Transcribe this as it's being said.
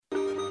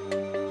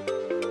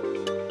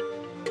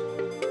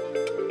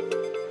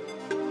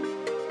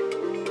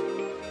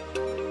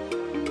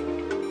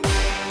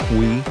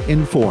we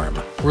inform.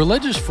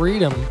 Religious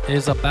freedom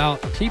is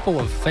about people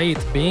of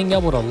faith being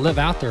able to live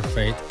out their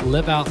faith,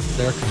 live out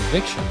their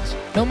convictions,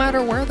 no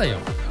matter where they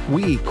are.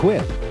 We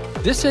equip.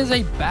 This is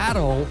a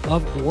battle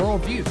of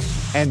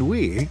worldviews. And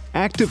we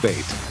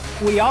activate.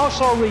 We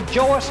also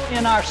rejoice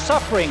in our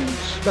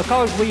sufferings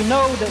because we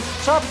know that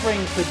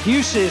suffering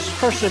produces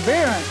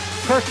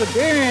perseverance,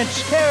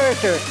 perseverance,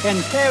 character,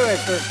 and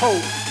character,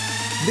 hope.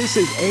 This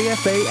is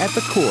AFA at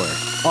the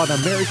Core on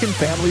American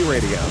Family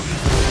Radio.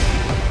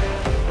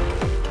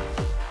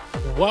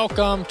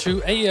 Welcome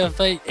to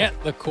AFA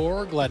at the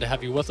Core. Glad to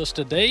have you with us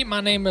today.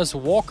 My name is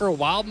Walker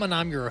Wildman.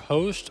 I'm your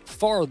host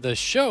for the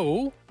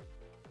show.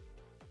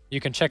 You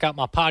can check out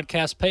my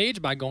podcast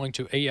page by going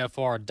to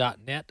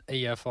afr.net,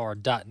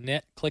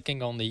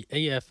 clicking on the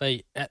AFA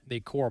at the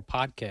Core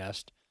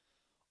podcast.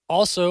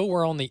 Also,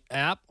 we're on the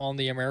app, on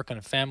the American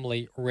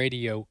Family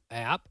Radio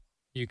app.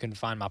 You can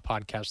find my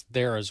podcast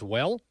there as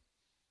well.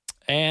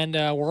 And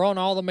we're on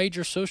all the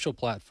major social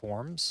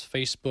platforms,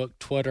 Facebook,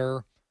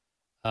 Twitter,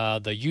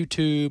 the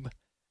YouTube,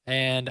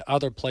 and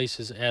other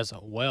places as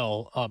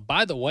well.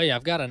 By the way,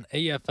 I've got an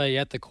AFA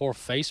at the Core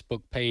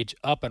Facebook page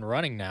up and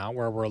running now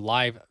where we're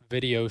live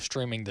video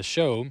streaming the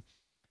show.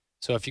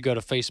 So if you go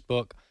to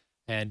Facebook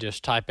and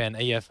just type in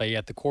AFA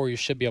at the Core, you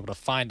should be able to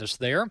find us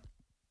there.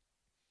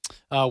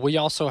 We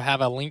also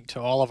have a link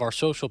to all of our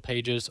social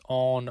pages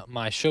on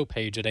my show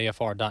page at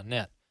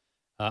afr.net.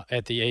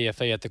 At the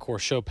AFA at the Core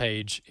show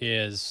page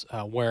is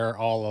where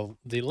all of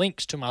the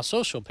links to my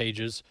social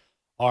pages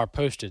are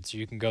posted. So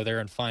you can go there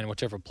and find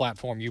whichever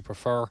platform you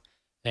prefer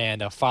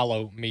and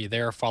follow me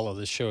there, follow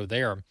the show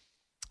there.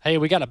 Hey,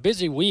 we got a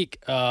busy week.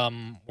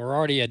 We're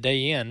already a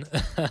day in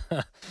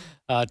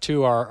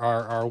to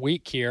our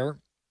week here.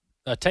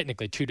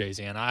 Technically 2 days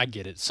in. I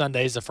get it.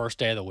 Sunday's the first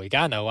day of the week.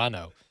 I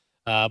know.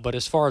 But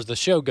as far as the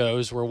show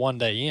goes, we're 1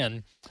 day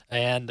in.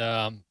 And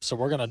so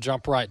we're going to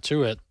jump right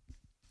to it.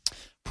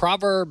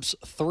 Proverbs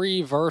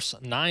 3, verse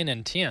 9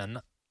 and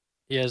 10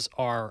 is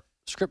our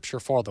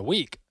scripture for the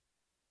week.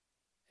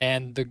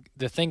 And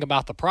the thing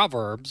about the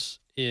Proverbs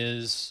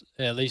is,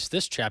 at least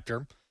this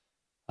chapter,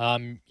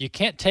 you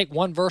can't take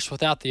one verse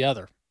without the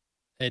other.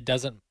 It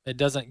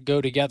doesn't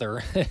go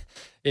together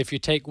if you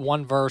take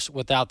one verse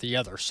without the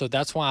other. So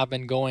that's why I've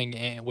been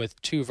going with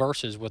two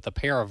verses, with a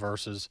pair of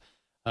verses,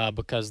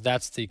 because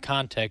that's the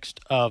context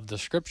of the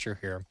scripture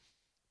here.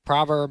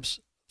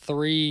 Proverbs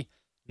 3,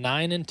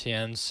 9 and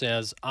 10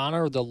 says,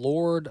 "Honor the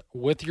Lord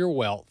with your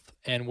wealth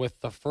and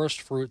with the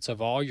first fruits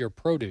of all your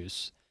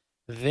produce.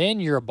 Then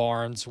your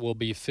barns will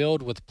be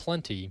filled with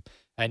plenty,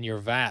 and your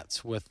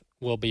vats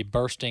will be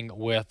bursting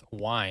with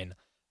wine."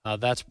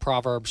 That's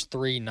Proverbs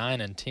 3,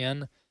 9 and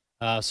 10.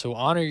 So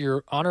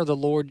honor the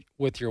Lord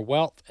with your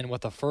wealth and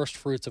with the first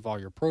fruits of all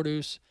your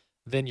produce.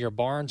 Then your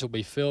barns will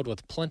be filled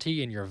with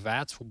plenty, and your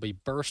vats will be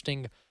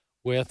bursting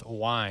with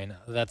wine.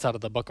 That's out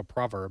of the book of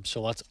Proverbs.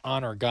 So let's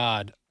honor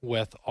God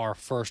with our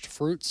first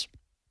fruits.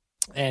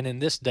 And in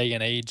this day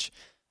and age,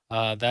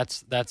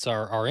 that's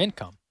our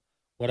income.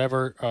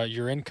 Whatever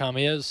your income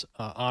is,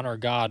 honor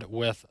God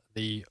with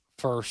the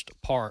first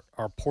part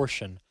or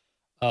portion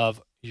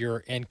of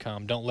your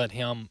income. Don't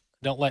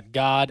let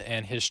God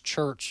and His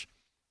church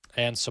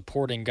and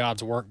supporting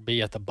God's work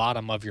be at the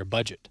bottom of your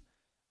budget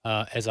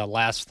as a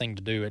last thing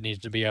to do. It needs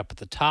to be up at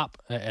the top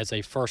as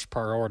a first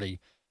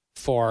priority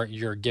for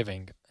your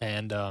giving.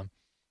 And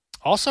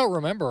also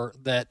remember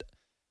that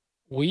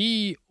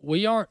we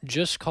aren't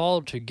just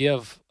called to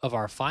give of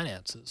our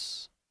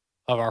finances,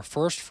 of our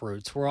first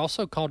fruits. We're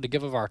also called to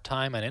give of our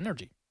time and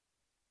energy.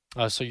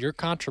 So your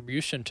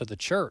contribution to the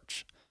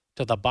church,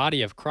 to the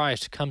body of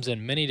Christ, comes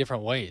in many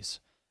different ways.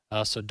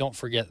 So don't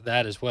forget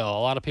that as well. A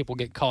lot of people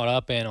get caught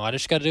up in, I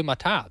just got to do my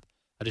tithe.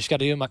 I just got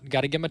to give my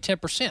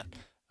 10%.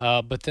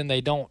 But then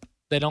they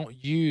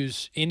don't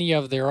use any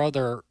of their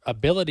other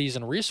abilities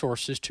and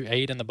resources to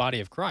aid in the body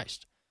of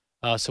Christ.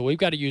 So we've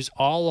got to use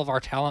all of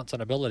our talents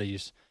and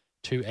abilities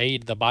to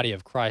aid the body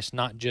of Christ,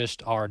 not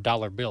just our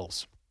dollar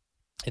bills.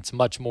 It's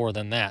much more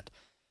than that.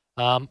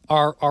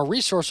 Our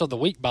resource of the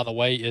week, by the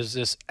way, is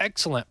this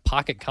excellent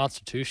Pocket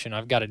Constitution.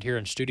 I've got it here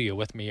in studio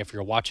with me if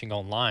you're watching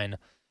online.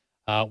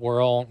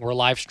 We're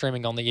live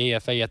streaming on the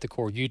AFA at the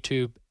Core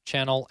YouTube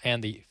channel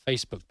and the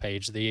Facebook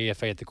page, the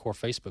AFA at the Core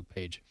Facebook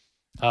page.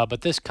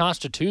 But this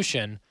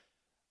Constitution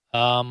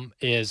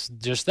is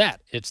just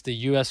that. It's the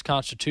U.S.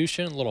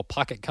 Constitution, a little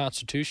Pocket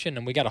Constitution,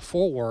 and we got a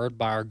foreword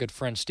by our good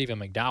friend Stephen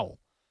McDowell,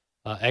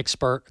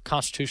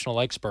 constitutional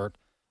expert,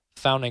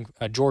 founding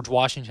George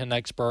Washington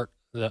expert.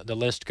 The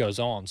list goes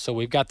on. So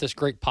we've got this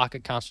great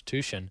Pocket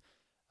Constitution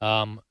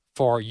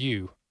for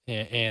you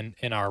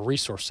in our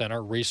resource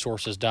center.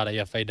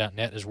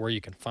 Resources.afa.net is where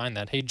you can find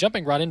that. Hey,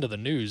 jumping right into the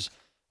news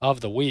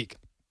of the week.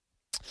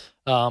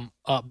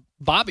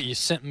 Bobby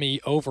sent me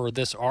over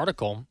this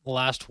article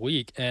last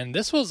week, and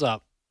this was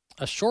a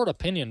short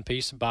opinion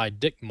piece by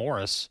Dick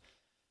Morris.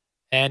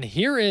 And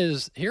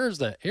here's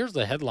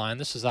the headline.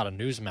 This is out of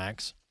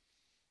Newsmax.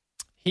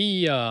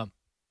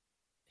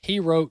 He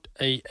wrote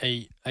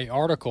a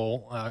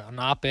article, an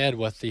op-ed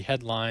with the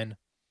headline,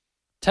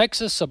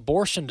 Texas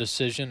abortion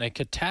decision a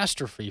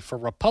catastrophe for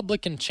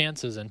Republican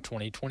chances in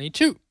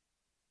 2022.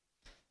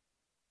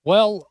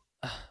 Well,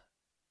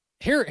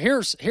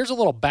 here's a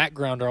little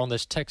backgrounder on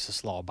this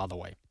Texas law, by the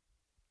way.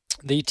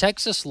 The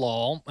Texas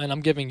law, and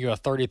I'm giving you a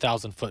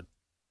 30,000-foot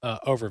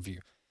overview.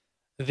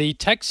 The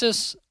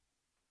Texas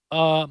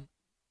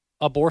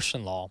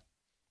abortion law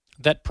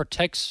that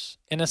protects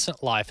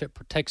innocent life, it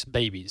protects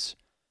babies.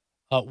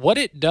 What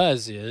it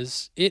does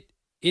is it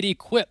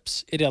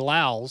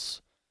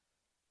allows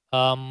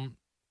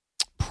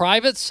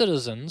private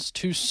citizens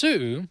to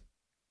sue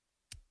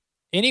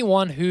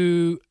anyone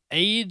who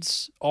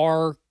aids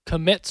or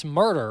commits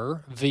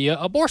murder via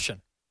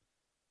abortion,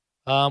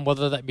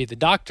 whether that be the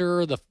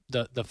doctor,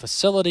 the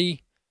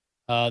facility,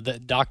 the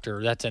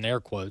doctor, that's in air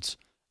quotes,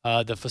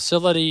 the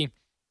facility,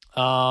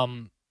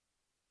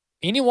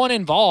 anyone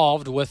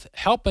involved with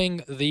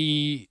helping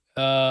the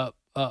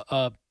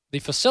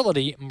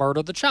facility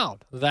murder the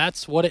child.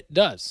 That's what it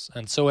does.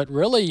 And so it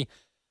really,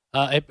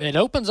 it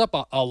opens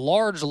up a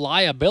large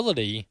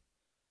liability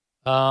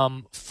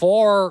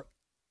for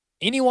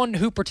anyone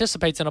who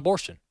participates in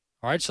abortion.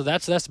 All right, so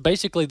that's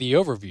basically the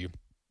overview.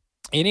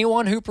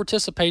 Anyone who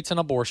participates in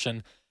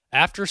abortion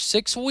after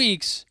 6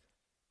 weeks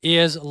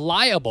is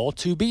liable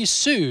to be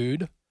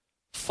sued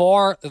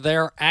for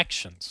their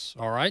actions.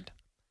 All right?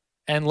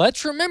 And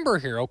let's remember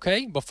here,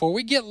 okay, before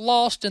we get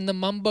lost in the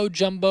mumbo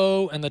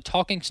jumbo and the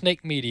talking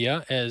snake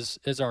media, as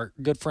our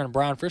good friend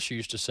Brian Fisher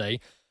used to say,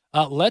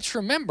 let's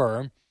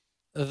remember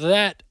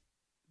that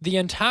the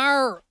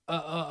entire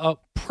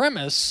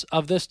premise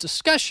of this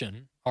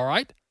discussion, all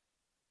right,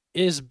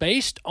 is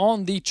based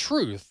on the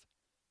truth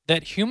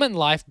that human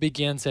life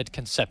begins at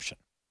conception.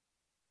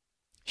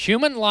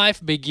 Human life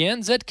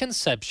begins at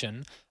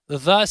conception,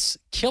 thus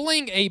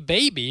killing a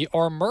baby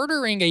or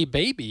murdering a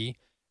baby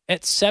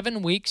at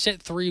 7 weeks,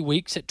 at 3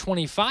 weeks, at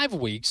 25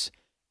 weeks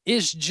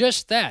is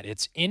just that.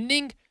 It's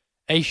ending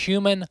a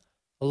human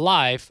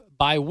life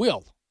by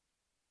will.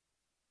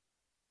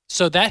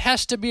 So that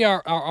has to be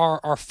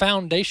our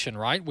foundation,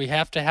 right? We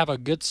have to have a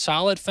good,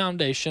 solid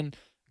foundation,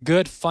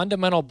 good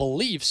fundamental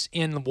beliefs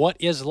in what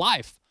is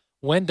life.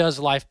 When does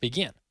life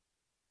begin?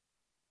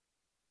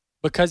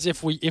 Because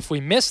if we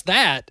miss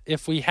that,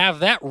 if we have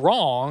that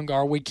wrong,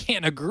 or we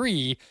can't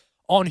agree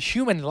on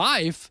human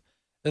life,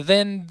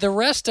 then the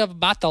rest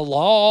about the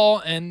law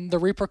and the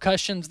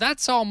repercussions,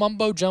 that's all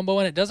mumbo jumbo,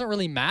 and it doesn't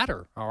really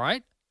matter, all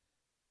right?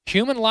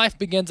 Human life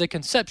begins at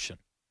conception.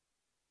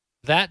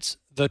 That's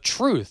the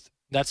truth.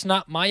 That's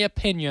not my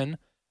opinion.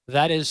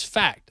 That is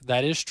fact.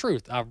 That is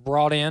truth. I've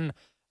brought in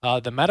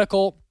the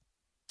medical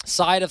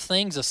side of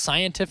things, the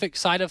scientific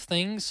side of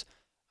things,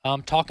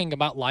 talking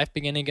about life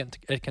beginning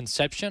at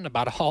conception,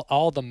 about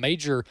all the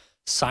major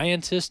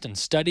scientists and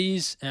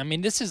studies. I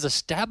mean, this is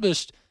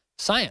established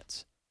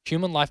science.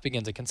 Human life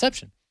begins at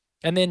conception.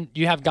 And then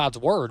you have God's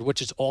word,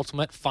 which is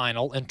ultimate,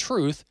 final, and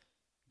truth.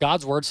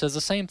 God's word says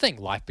the same thing.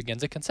 Life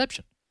begins at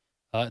conception.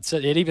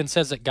 It even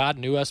says that God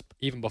knew us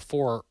even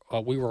before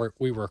we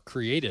were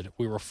created.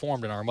 We were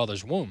formed in our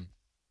mother's womb.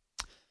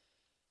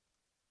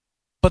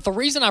 But the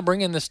reason I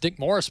bring in this Dick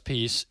Morris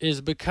piece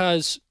is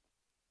because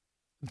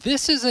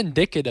this is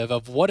indicative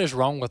of what is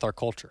wrong with our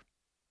culture.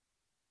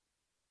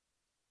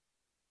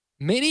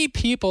 Many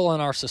people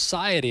in our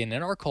society and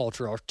in our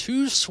culture are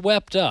too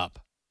swept up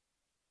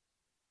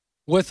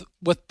with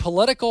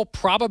political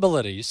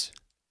probabilities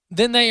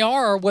than they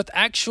are with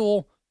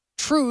actual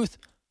truth,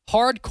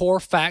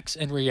 hardcore facts,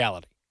 and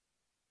reality.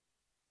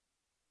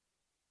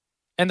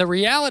 And the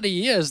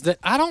reality is that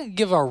I don't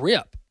give a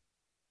rip,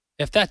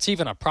 if that's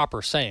even a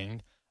proper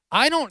saying.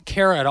 I don't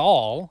care at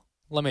all,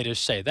 let me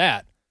just say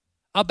that,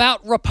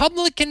 about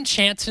Republican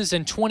chances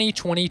in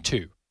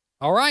 2022,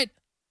 all right?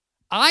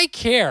 I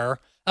care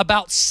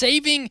about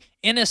saving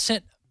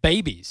innocent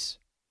babies.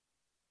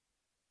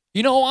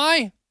 You know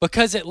why?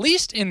 Because at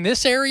least in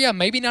this area,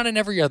 maybe not in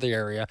every other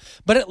area,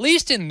 but at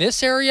least in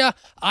this area,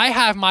 I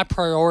have my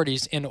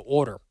priorities in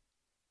order.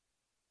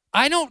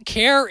 I don't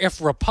care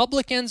if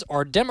Republicans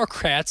or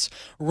Democrats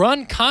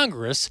run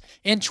Congress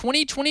in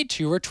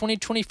 2022 or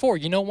 2024.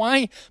 You know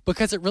why?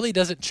 Because it really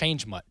doesn't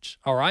change much,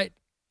 all right?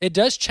 It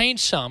does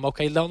change some,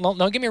 okay?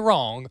 Don't get me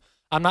wrong.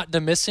 I'm not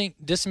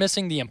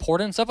dismissing the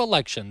importance of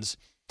elections,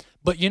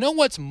 but you know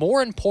what's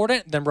more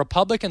important than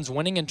Republicans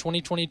winning in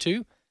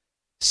 2022?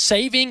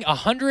 Saving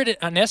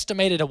an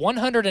estimated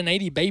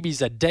 180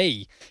 babies a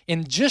day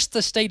in just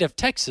the state of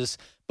Texas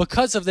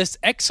because of this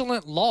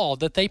excellent law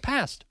that they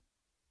passed.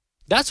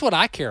 That's what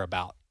I care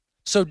about.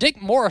 So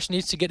Dick Morris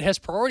needs to get his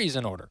priorities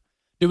in order.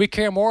 Do we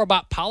care more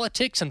about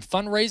politics and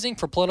fundraising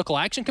for political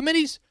action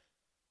committees?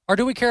 Or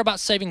do we care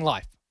about saving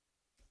life?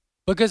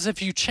 Because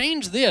if you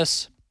change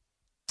this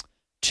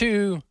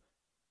to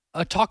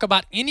talk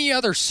about any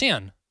other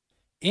sin,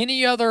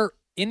 any other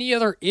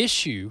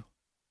issue,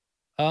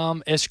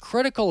 as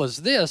critical as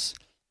this,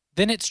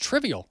 then it's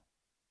trivial.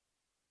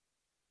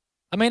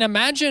 I mean,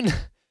 imagine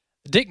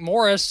Dick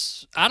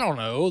Morris, I don't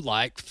know,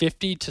 like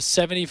 50 to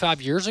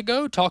 75 years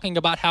ago, talking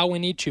about how we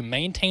need to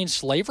maintain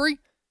slavery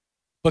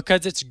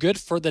because it's good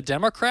for the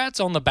Democrats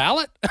on the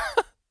ballot.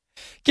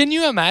 Can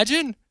you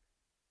imagine?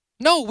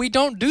 No, we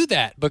don't do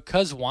that.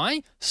 Because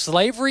why?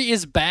 Slavery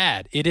is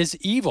bad. It is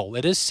evil.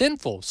 It is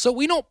sinful. So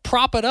we don't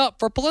prop it up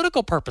for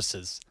political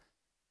purposes.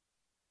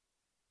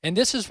 And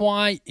this is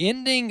why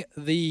ending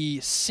the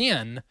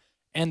sin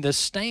and the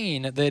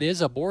stain that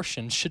is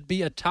abortion should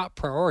be a top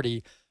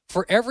priority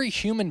for every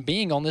human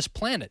being on this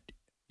planet.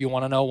 You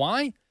want to know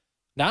why?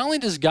 Not only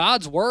does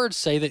God's word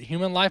say that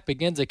human life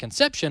begins at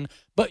conception,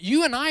 but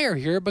you and I are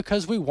here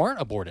because we weren't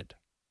aborted.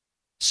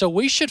 So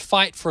we should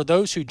fight for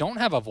those who don't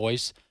have a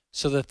voice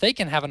so that they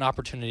can have an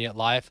opportunity at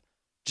life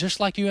just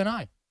like you and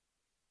I.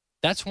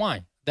 That's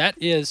why. That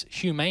is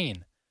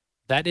humane.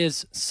 That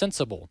is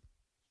sensible.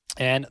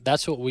 And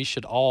that's what we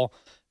should all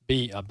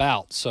be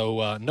about.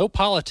 So no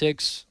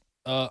politics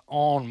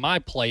on my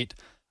plate.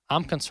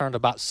 I'm concerned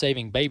about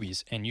saving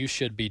babies, and you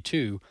should be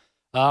too.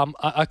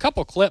 A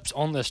couple clips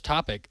on this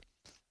topic.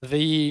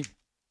 The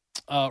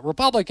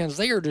Republicans,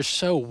 they are just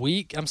so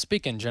weak. I'm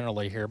speaking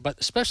generally here, but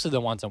especially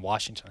the ones in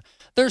Washington.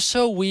 They're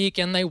so weak,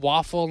 and they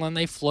waffle, and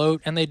they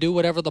float, and they do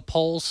whatever the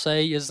polls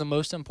say is the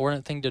most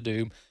important thing to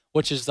do,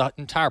 which is the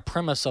entire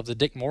premise of the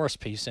Dick Morris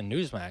piece in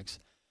Newsmax.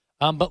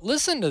 But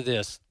listen to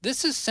this.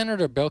 This is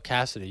Senator Bill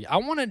Cassidy. I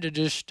wanted to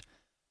just,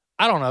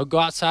 go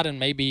outside and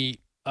maybe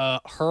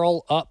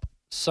hurl up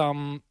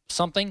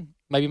something,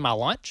 maybe my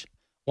lunch,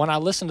 when I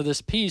listen to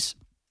this piece.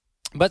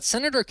 But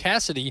Senator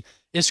Cassidy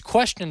is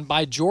questioned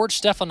by George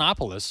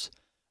Stephanopoulos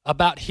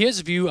about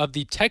his view of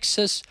the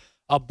Texas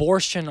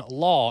abortion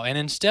law. And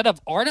instead of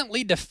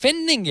ardently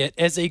defending it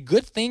as a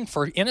good thing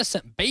for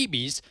innocent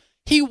babies,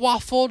 he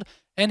waffled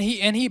and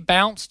he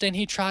bounced and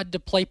he tried to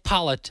play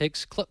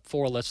politics. Clip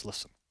 4, let's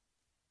listen.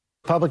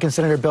 Republican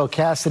Senator Bill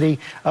Cassidy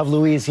of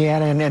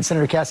Louisiana. And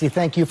Senator Cassidy,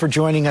 thank you for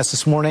joining us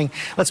this morning.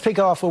 Let's pick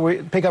up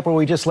where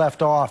we just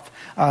left off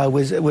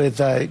with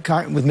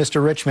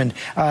Mr. Richmond,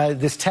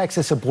 this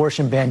Texas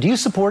abortion ban. Do you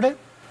support it?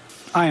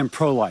 I am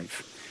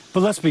pro-life.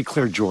 But let's be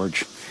clear,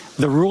 George.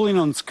 The ruling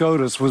on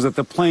SCOTUS was that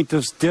the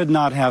plaintiffs did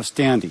not have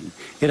standing.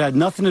 It had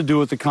nothing to do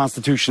with the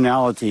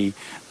constitutionality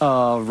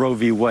of Roe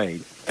v.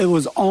 Wade. It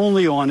was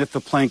only on if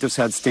the plaintiffs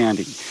had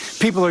standing.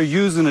 People are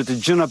using it to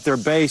gin up their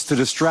base to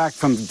distract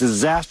from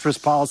disastrous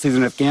policies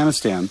in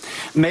Afghanistan,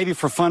 maybe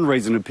for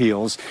fundraising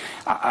appeals.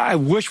 I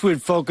wish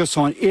we'd focus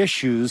on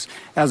issues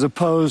as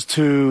opposed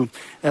to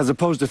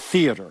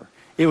theater.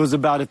 It was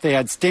about if they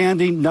had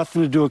standing,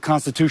 nothing to do with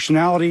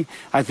constitutionality.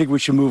 I think we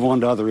should move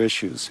on to other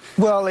issues.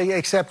 Well,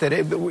 except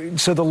that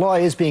so the law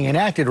is being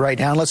enacted right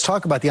now. And let's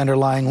talk about the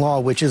underlying law,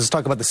 which is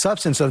talk about the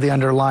substance of the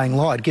underlying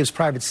law. It gives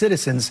private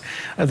citizens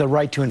the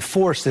right to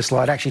enforce this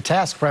law. It actually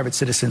tasks private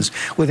citizens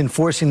with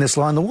enforcing this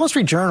law. And the Wall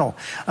Street Journal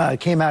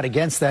came out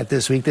against that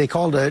this week. They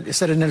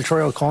said an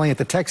editorial calling it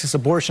the Texas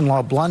abortion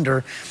law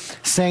blunder,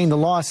 saying the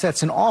law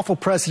sets an awful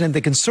precedent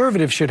that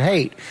conservatives should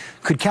hate.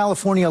 Could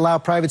California allow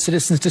private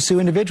citizens to sue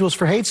individuals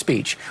for hate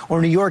speech,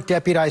 or New York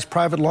deputize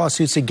private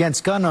lawsuits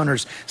against gun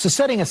owners? So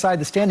setting aside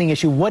the standing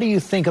issue, what do you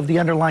think of the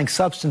underlying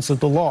substance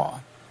of the law?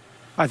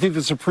 I think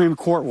the Supreme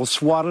Court will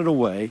swat it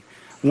away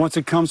once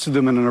it comes to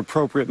them in an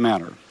appropriate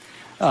manner.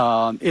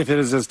 If it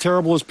is as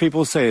terrible as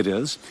people say it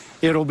is,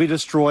 it'll be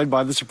destroyed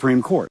by the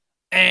Supreme Court.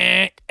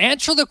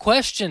 Answer the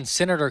question,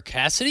 Senator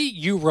Cassidy,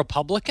 you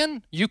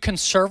Republican, you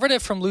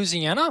conservative from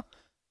Louisiana.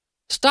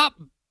 Stop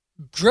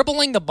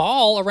dribbling the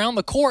ball around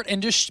the court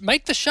and just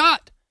make the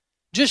shot.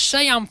 Just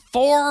say I'm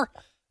for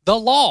the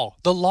law.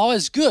 The law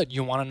is good.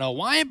 You want to know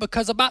why?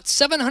 Because about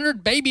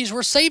 700 babies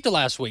were saved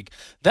last week.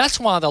 That's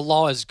why the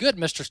law is good,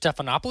 Mr.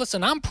 Stephanopoulos,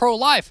 and I'm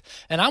pro-life,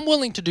 and I'm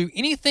willing to do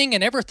anything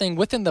and everything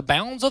within the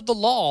bounds of the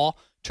law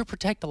to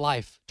protect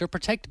life, to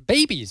protect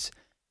babies.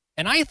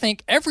 And I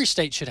think every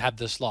state should have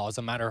this law, as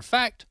a matter of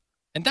fact,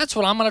 and that's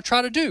what I'm going to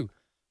try to do.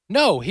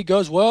 No, he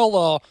goes,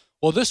 well,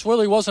 this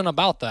really wasn't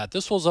about that.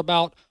 This was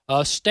about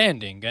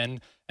standing,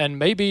 and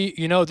maybe,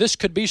 this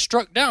could be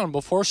struck down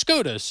before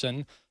SCOTUS,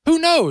 and who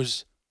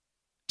knows?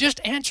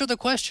 Just answer the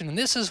question. And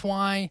this is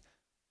why,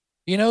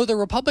 the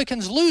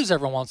Republicans lose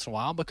every once in a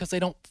while, because they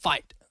don't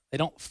fight. They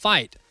don't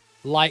fight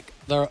like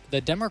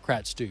the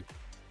Democrats do.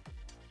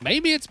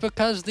 Maybe it's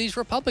because these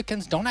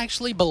Republicans don't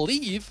actually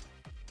believe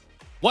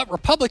what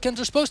Republicans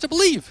are supposed to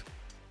believe.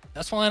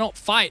 That's why they don't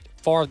fight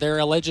for their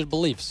alleged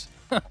beliefs.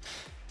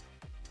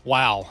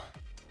 Wow.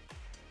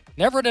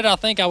 Never did I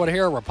think I would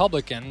hear a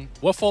Republican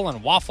whiffle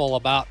and waffle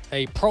about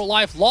a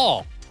pro-life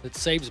law that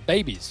saves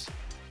babies.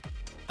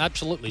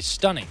 Absolutely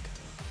stunning.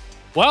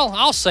 Well,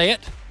 I'll say it.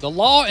 The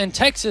law in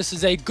Texas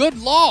is a good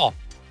law.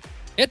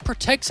 It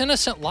protects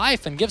innocent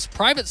life and gives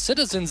private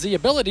citizens the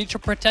ability to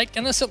protect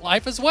innocent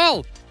life as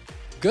well.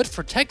 Good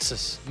for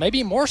Texas.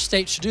 Maybe more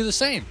states should do the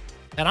same.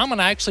 And I'm going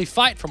to actually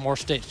fight for more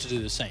states to do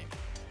the same.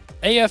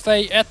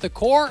 AFA at the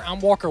core, I'm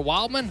Walker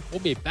Wildman.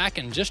 We'll be back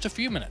in just a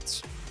few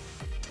minutes.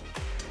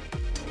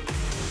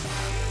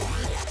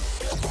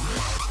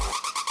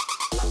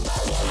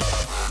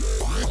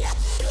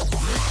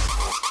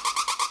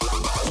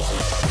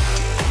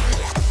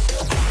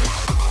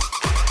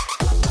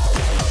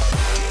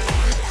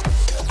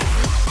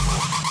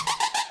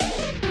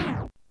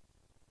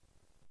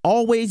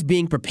 always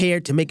being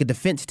prepared to make a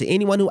defense to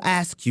anyone who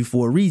asks you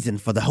for a reason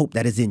for the hope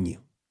that is in you.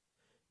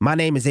 My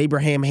name is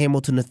Abraham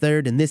Hamilton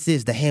III, and this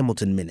is the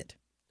Hamilton Minute.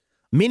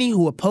 Many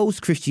who oppose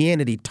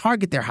Christianity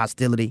target their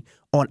hostility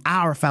on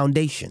our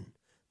foundation,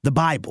 the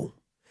Bible.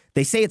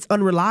 They say it's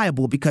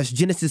unreliable because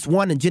Genesis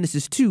 1 and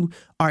Genesis 2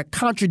 are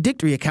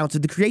contradictory accounts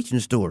of the creation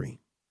story.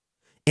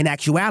 In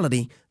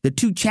actuality, the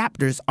two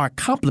chapters are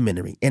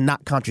complementary and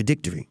not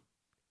contradictory.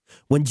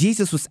 When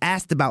Jesus was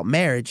asked about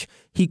marriage,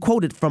 he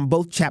quoted from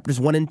both chapters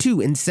 1 and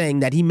 2 in saying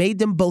that he made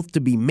them both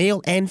to be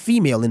male and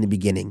female in the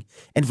beginning,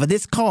 and for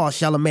this cause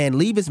shall a man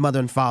leave his mother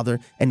and father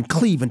and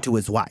cleave unto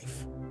his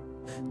wife.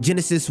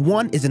 Genesis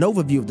 1 is an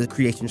overview of the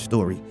creation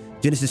story.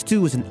 Genesis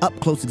 2 is an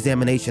up-close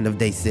examination of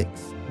day 6.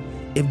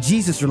 If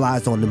Jesus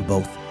relies on them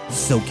both,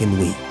 so can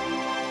we.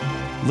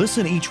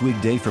 Listen each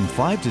weekday from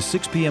 5 to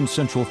 6 p.m.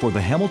 Central for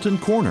the Hamilton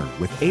Corner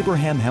with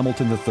Abraham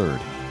Hamilton III,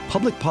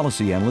 Public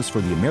Policy Analyst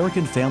for the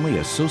American Family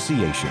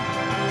Association.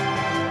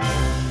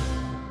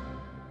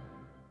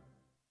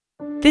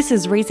 This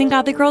is Raising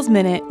Godly Girls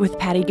Minute with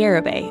Patty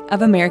Garibay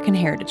of American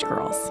Heritage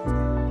Girls.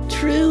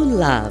 True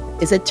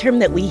love is a term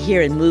that we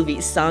hear in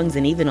movies, songs,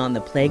 and even on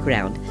the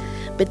playground.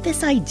 But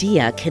this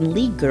idea can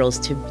lead girls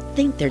to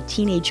think their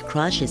teenage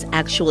crush is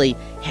actually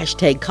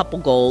 #couple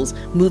goals,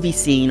 movie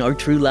scene, or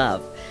true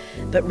love.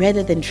 But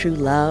rather than true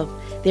love,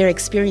 they're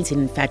experiencing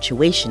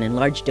infatuation and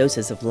large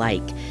doses of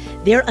like.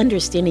 Their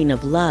understanding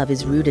of love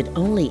is rooted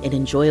only in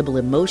enjoyable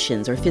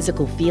emotions or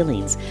physical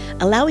feelings,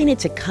 allowing it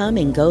to come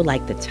and go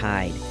like the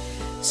tide.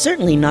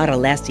 Certainly not a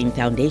lasting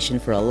foundation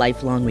for a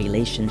lifelong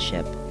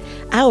relationship.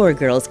 Our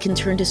girls can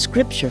turn to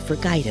Scripture for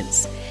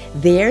guidance.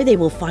 There they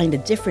will find a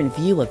different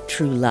view of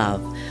true love,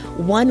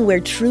 one where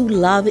true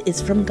love is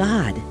from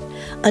God.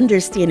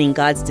 Understanding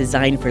God's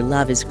design for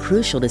love is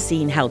crucial to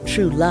seeing how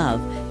true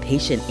love,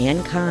 patient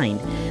and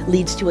kind,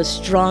 leads to a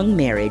strong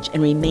marriage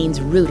and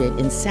remains rooted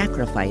in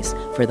sacrifice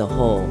for the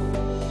whole.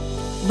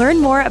 Learn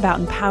more about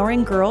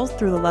empowering girls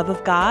through the love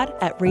of God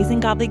at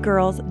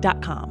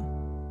raisinggodlygirls.com.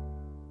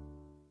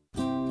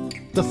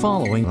 The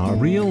following are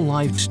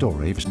real-life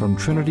stories from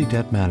Trinity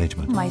Debt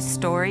Management. My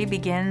story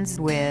begins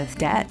with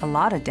debt, a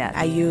lot of debt.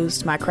 I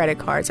used my credit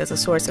cards as a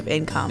source of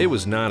income. It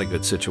was not a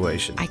good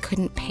situation. I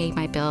couldn't pay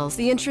my bills.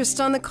 The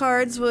interest on the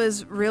cards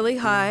was really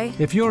high.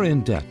 If you're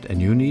in debt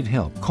and you need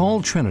help,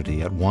 call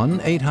Trinity at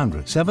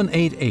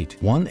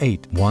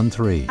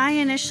 1-800-788-1813. I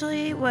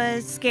initially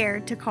was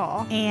scared to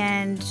call,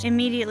 and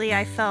immediately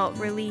I felt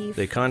relief.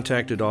 They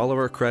contacted all of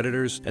our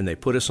creditors, and they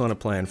put us on a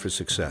plan for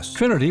success.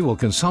 Trinity will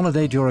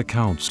consolidate your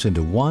accounts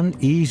into one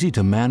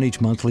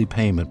easy-to-manage monthly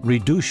payment,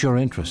 reduce your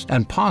interest,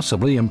 and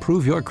possibly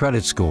improve your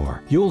credit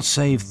score. You'll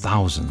save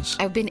thousands.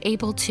 I've been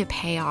able to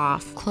pay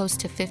off close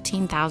to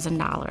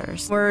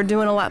 $15,000. We're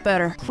doing a lot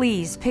better.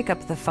 Please pick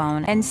up the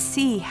phone and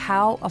see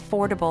how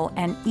affordable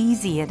and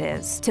easy it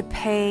is to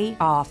pay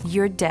off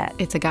your debt.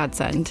 It's a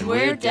godsend.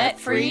 We're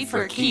debt-free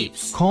for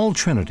keeps. Call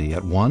Trinity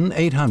at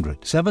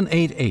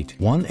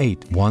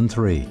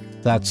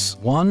 1-800-788-1813. That's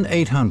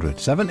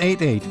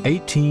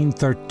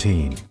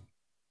 1-800-788-1813.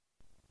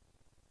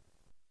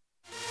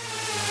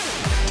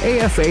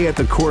 AFA at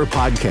the Core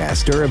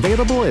podcast are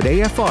available at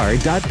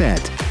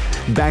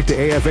afr.net. Back to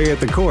AFA at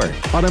the Core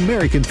on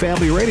American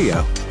Family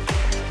Radio.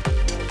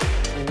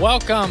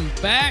 Welcome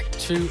back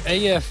to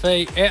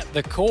AFA at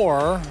the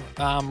Core.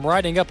 I'm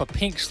writing up a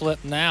pink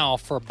slip now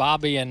for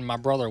Bobby and my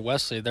brother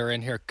Wesley. They're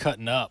in here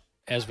cutting up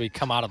as we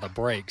come out of the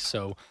break,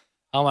 so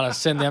I'm going to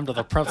send them to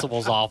the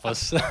principal's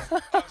office.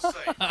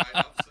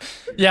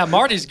 Yeah,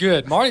 Marty's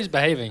good. Marty's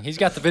behaving. He's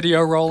got the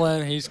video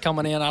rolling. He's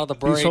coming in out of the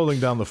break. He's holding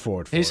down the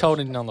fort for He's us.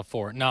 holding down the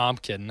fort. No, I'm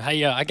kidding.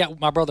 Hey, I got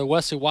my brother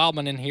Wesley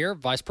Wildman in here,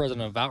 Vice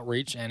President of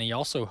Outreach, and he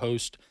also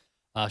hosts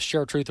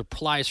Share Truth,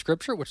 Apply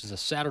Scripture, which is a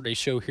Saturday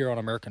show here on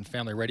American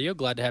Family Radio.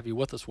 Glad to have you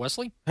with us,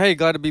 Wesley. Hey,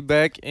 glad to be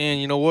back.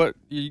 And you know what?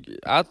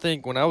 I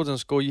think when I was in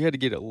school, you had to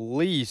get at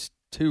least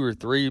 2 or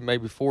 3,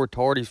 maybe 4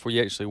 tardies before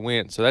you actually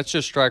went. So that's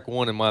just strike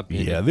one in my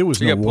opinion. Yeah, there was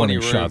so no warning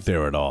shot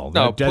there at all.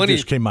 No, that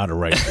just came out of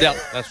right. Yeah,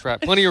 that's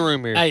right. Plenty of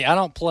room here. Hey, I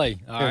don't play.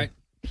 All right.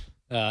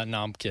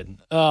 No, I'm kidding.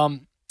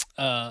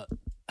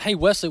 Hey,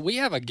 Wesley, we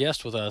have a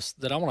guest with us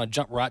that I want to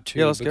jump right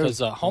to because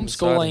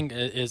homeschooling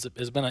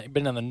has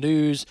been in the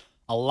news.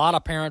 A lot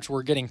of parents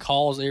were getting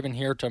calls, even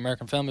here to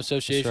American Family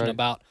Association,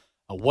 about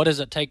what does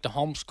it take to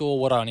homeschool?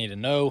 What do I need to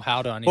know?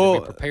 How do I need to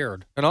be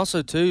prepared? And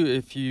also, too,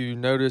 if you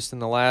noticed in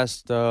the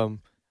last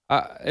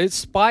it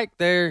spiked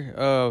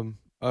there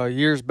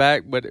years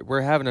back, but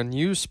we're having a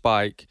new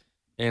spike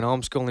in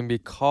homeschooling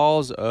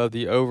because of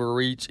the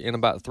overreach in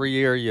about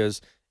 3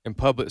 areas in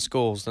public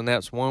schools. And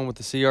that's 1 with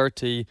the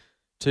CRT,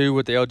 2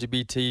 with the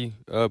LGBT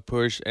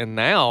push, and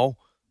now,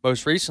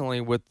 most recently,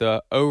 with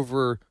the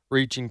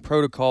overreaching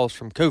protocols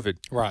from COVID.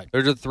 Right.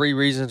 Those are the 3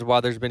 reasons why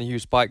there's been a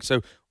huge spike.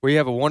 So we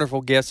have a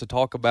wonderful guest to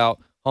talk about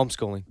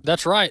homeschooling.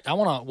 That's right. I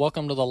want to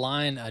welcome to the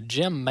line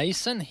Jim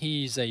Mason.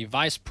 He's a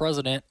vice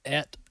president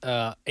at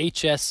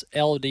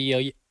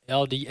HSLDA,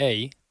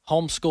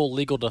 Homeschool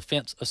Legal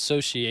Defense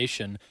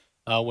Association,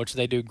 which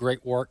they do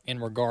great work in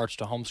regards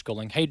to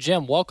homeschooling. Hey,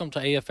 Jim, welcome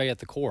to AFA at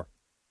the Core.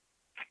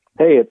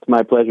 Hey, it's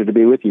my pleasure to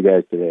be with you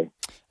guys today.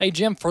 Hey,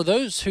 Jim, for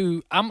those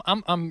who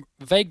I'm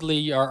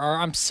vaguely or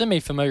I'm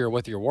semi-familiar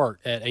with your work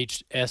at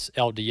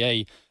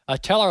HSLDA,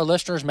 tell our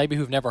listeners maybe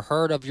who've never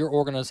heard of your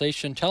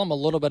organization, tell them a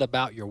little bit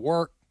about your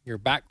work, your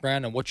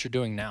background, and what you're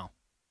doing now.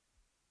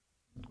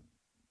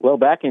 Well,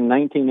 back in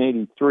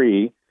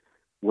 1983,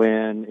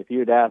 if you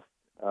had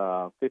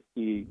asked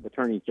 50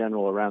 attorneys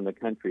general around the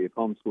country if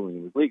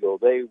homeschooling was legal,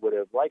 they would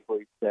have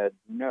likely said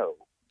no.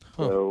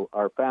 Huh. So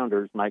our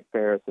founders, Mike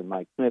Ferris and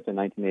Mike Smith, in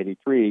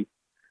 1983,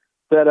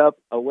 set up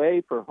a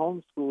way for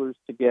homeschoolers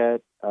to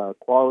get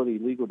quality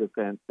legal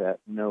defense at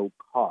no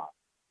cost.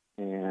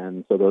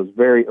 And so those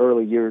very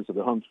early years of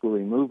the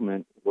homeschooling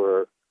movement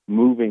were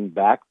moving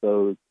back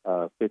those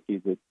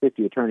 50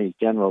 attorneys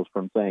generals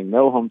from saying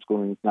no,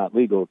 homeschooling is not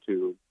legal,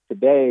 to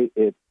today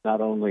it's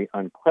not only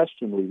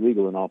unquestionably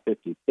legal in all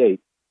 50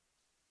 states,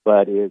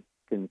 but it's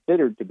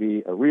considered to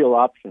be a real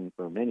option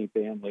for many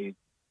families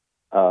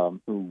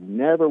who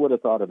never would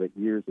have thought of it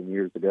years and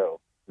years ago.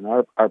 And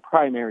our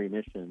primary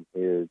mission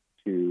is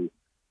to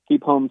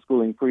keep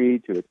homeschooling free,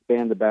 to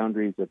expand the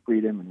boundaries of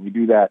freedom, and we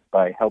do that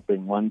by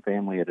helping one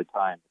family at a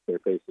time if they're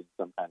facing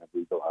some kind of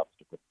legal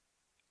obstacle.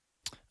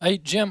 Hey,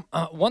 Jim,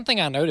 one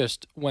thing I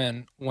noticed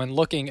when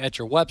looking at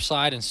your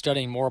website and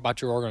studying more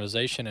about your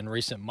organization in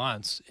recent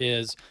months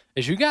is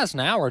you guys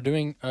now are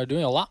doing a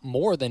lot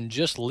more than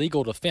just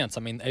legal defense.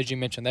 I mean, as you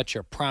mentioned, that's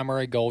your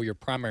primary goal, your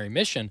primary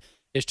mission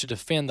is to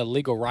defend the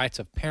legal rights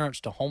of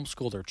parents to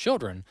homeschool their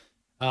children.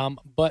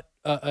 But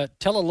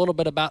tell a little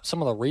bit about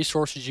some of the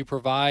resources you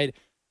provide.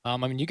 I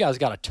mean, you guys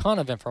got a ton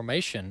of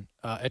information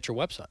at your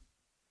website.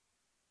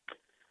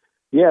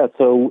 Yeah,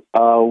 so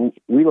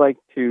we like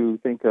to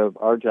think of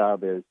our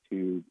job as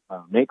to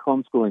make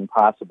homeschooling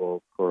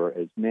possible for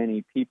as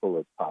many people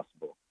as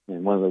possible.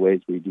 And one of the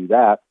ways we do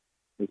that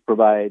is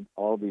provide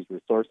all these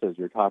resources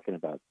you're talking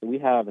about. So we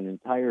have an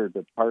entire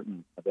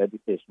department of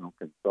educational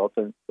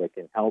consultants that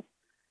can help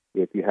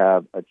if you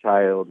have a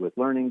child with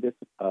learning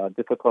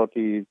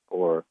difficulties,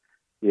 or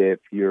if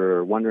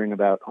you're wondering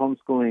about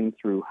homeschooling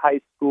through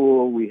high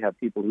school. We have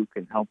people who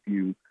can help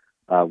you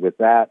with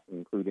that,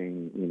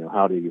 including,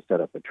 how do you set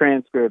up a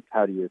transcript?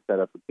 How do you set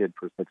up a kid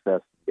for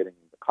success getting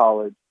into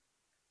college?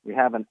 We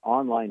have an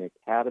online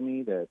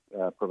academy that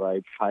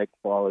provides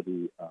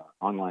high-quality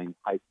online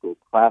high school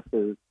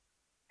classes,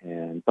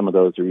 and some of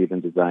those are even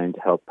designed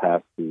to help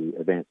pass the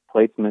advanced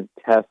placement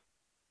test.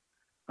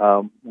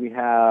 We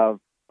have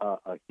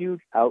a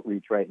huge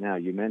outreach right now.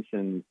 You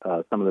mentioned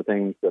some of the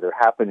things that are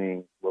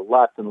happening. Well,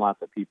 lots and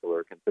lots of people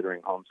are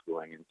considering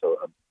homeschooling, and so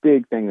a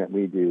big thing that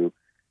we do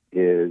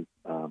is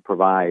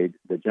provide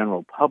the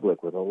general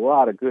public with a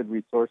lot of good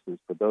resources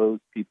for those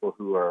people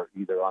who are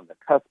either on the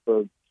cusp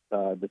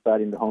of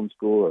deciding to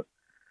homeschool,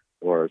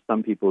 or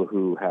some people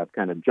who have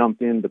kind of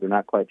jumped in but they're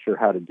not quite sure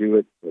how to do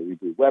it. So we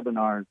do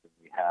webinars, and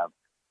we have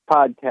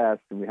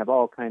podcasts, and we have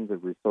all kinds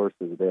of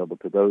resources available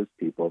to those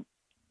people.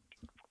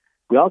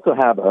 We also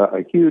have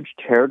a huge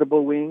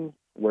charitable wing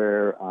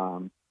where,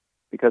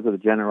 because of the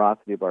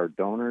generosity of our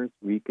donors,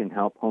 we can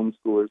help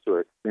homeschoolers who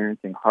are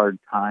experiencing hard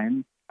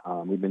times.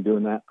 We've been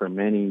doing that for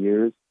many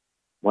years.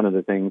 One of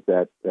the things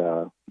that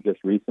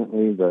just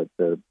recently,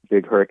 the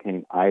big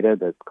Hurricane Ida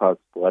that's caused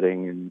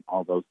flooding and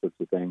all those sorts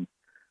of things,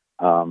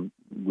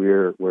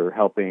 we're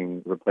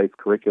helping replace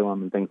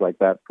curriculum and things like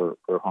that for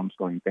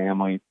homeschooling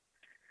families.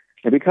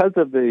 And because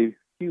of the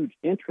huge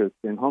interest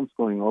in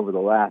homeschooling over the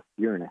last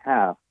year and a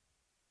half,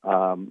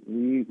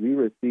 we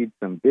received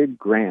some big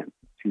grants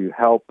to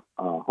help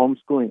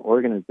homeschooling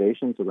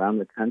organizations around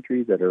the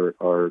country that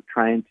are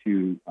trying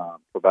to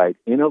provide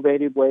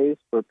innovative ways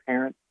for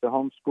parents to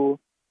homeschool.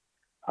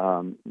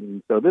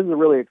 So this is a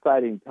really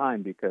exciting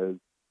time because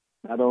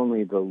not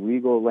only the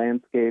legal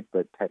landscape,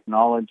 but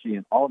technology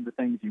and all of the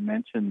things you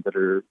mentioned that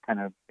are kind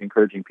of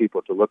encouraging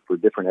people to look for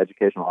different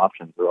educational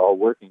options are all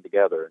working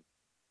together.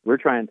 We're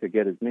trying to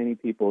get as many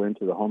people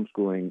into the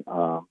homeschooling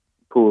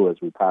pool as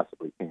we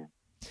possibly can.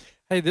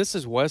 Hey, this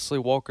is Wesley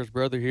Walker's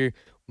brother here.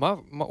 My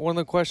one of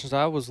the questions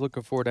I was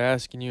looking forward to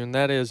asking you, and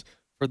that is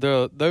for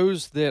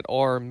those that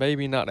are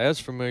maybe not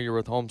as familiar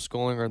with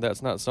homeschooling, or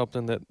that's not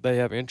something that they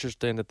have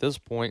interest in at this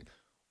point,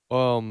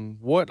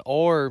 what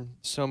are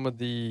some of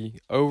the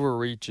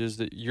overreaches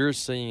that you're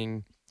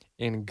seeing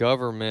in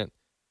government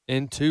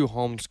into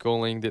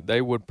homeschooling that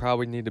they would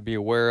probably need to be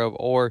aware of?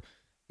 Or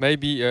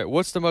maybe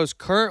what's the most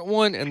current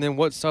one, and then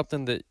what's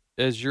something that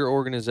as your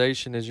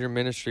organization, as your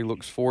ministry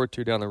looks forward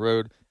to down the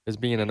road as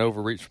being an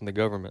overreach from the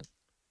government?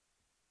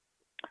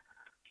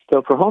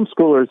 So for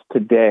homeschoolers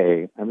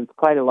today, I mean, it's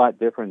quite a lot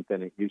different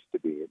than it used to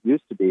be. It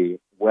used to be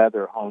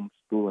whether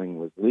homeschooling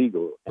was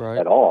legal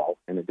at all,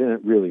 and it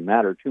didn't really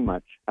matter too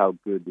much how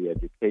good the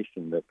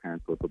education that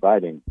parents were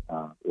providing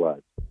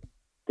was.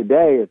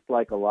 Today, it's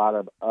like a lot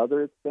of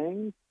other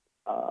things.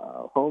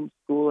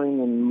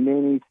 Homeschooling in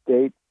many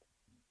states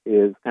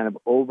is kind of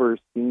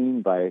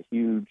overseen by a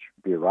huge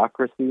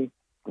bureaucracy.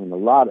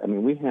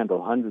 And we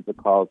handle hundreds of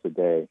calls a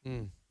day,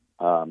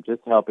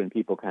 just helping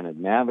people kind of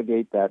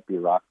navigate that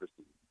bureaucracy.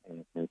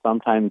 And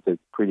sometimes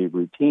it's pretty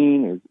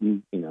routine,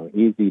 it's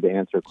easy to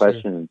answer a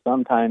question, and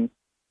sometimes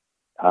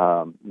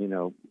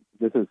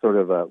this is sort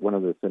of one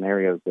of the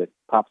scenarios that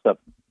pops up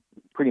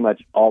pretty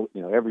much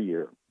every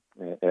year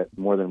at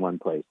more than one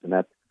place, and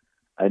that's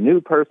a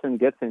new person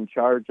gets in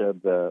charge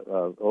of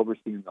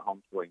overseeing the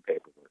homeschooling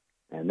paperwork,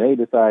 and they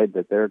decide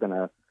that they're going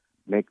to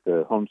make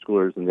the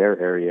homeschoolers in their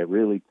area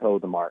really toe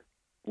the mark,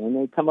 and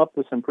they come up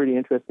with some pretty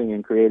interesting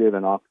and creative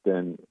and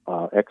often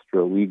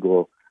extra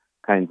legal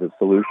kinds of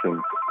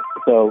solutions.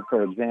 So,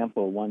 for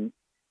example, one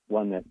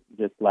that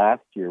just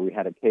last year we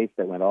had a case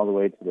that went all the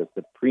way to the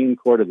Supreme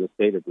Court of the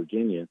state of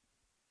Virginia,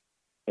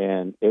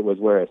 and it was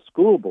where a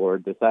school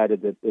board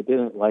decided that it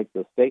didn't like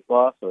the state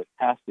law, so it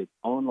passed its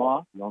own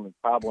law. The only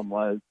problem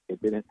was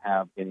it didn't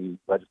have any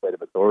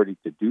legislative authority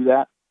to do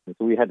that, and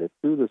so we had to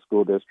sue the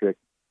school district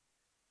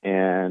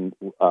and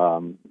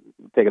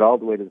take it all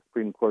the way to the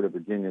Supreme Court of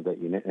Virginia,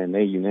 and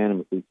they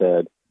unanimously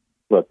said,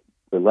 look,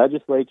 the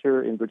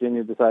legislature in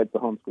Virginia decides the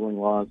homeschooling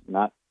laws,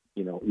 not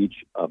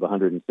each of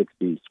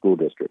 160 school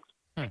districts.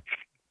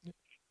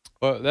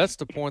 Well, that's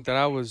the point that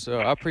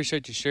I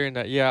appreciate you sharing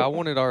that. Yeah, I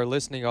wanted our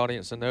listening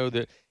audience to know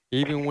that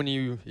even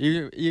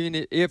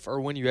if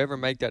when you ever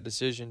make that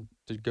decision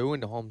to go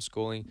into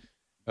homeschooling,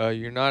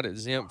 you're not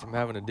exempt from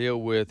having to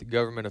deal with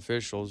government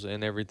officials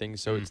and everything.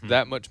 So it's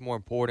that much more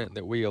important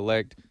that we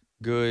elect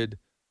good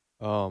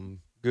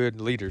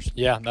leaders.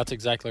 Yeah, that's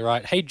exactly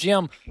right. Hey,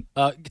 Jim,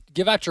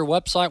 give out your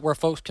website where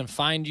folks can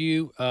find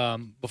you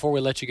before we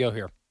let you go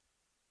here.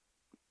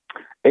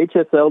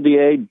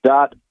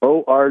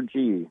 HSLDA.org.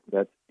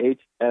 That's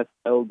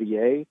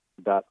HSLDA.org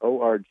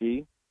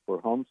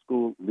for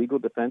Homeschool Legal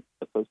Defense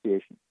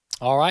Association.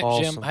 All right,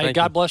 awesome. Jim. Hey,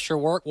 God bless your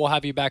work. We'll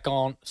have you back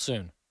on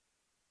soon.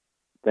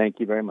 Thank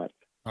you very much.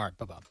 All right,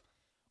 bye-bye.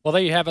 Well,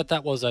 there you have it.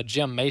 That was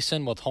Jim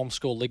Mason with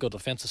Homeschool Legal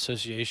Defense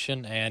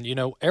Association. And,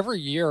 every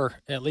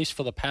year, at least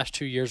for the past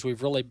 2 years,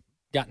 we've really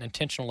gotten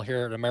intentional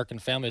here at American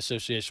Family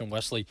Association,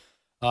 Wesley,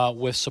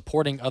 with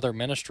supporting other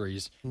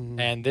ministries. Mm-hmm.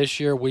 And this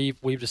year, we've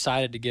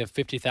decided to give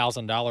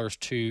 $50,000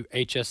 to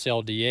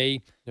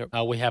HSLDA. Yep.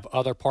 We have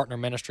other partner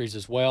ministries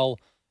as well.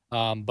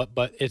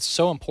 But it's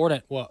so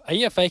important. Well,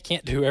 AFA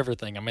can't do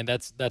everything. I mean,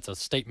 that's a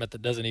statement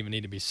that doesn't even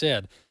need to be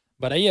said.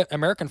 But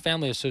American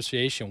Family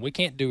Association, we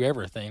can't do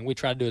everything. We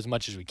try to do as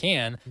much as we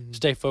can,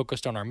 stay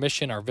focused on our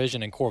mission, our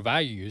vision, and core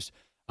values.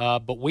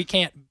 But we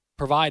can't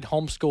provide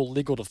homeschool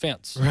legal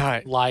defense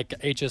like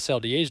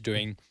HSLDA is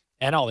doing,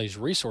 and all these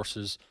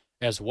resources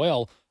as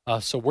well.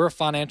 So we're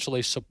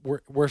financially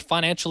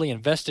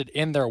invested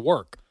in their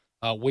work.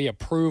 We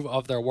approve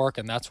of their work,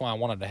 and that's why I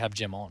wanted to have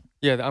Jim on.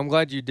 Yeah, I'm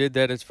glad you did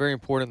that. It's very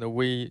important that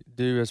we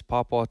do as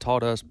Papa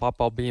taught us.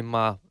 Papa being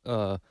my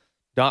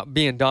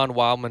being Don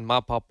Wildman,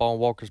 my papa, and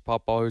Walker's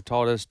papa, who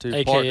taught us to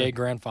AKA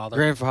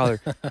grandfather,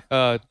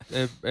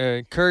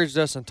 encouraged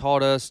us and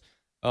taught us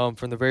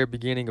from the very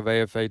beginning of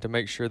AFA to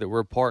make sure that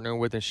we're partnering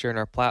with and sharing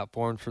our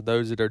platforms for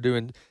those that are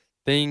doing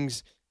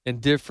things in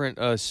different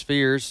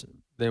spheres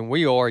than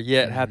we are,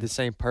 yet have the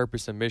same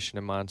purpose and mission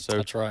in mind. So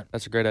that's right.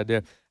 That's a great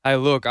idea. Hey,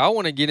 look, I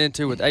want to get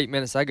into, with 8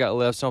 minutes I got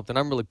left, something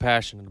I'm really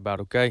passionate about,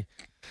 okay?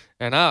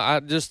 And I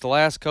just the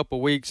last couple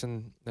of weeks,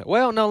 let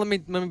me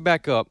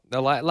back up.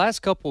 The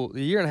last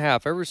year and a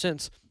half, ever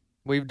since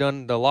we've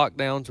done the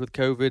lockdowns with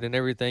COVID and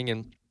everything,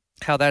 and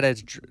how that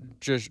has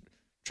just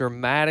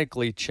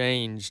dramatically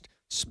changed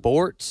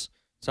sports,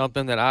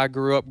 something that I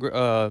grew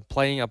up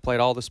playing. I played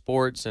all the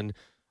sports, and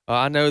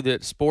I know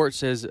that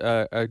sports is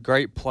a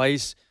great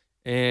place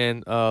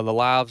in the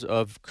lives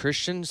of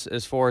Christians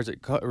as far as it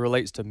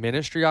relates to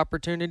ministry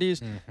opportunities,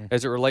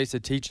 as it relates to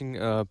teaching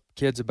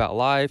kids about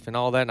life and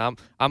all that. And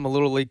I'm a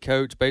little league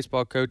coach,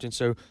 baseball coach, and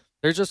so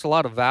there's just a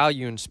lot of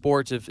value in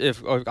sports.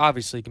 If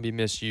obviously it can be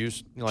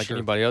misused, like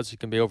anybody else,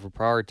 it can be over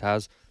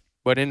prioritized,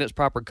 but in its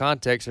proper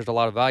context, there's a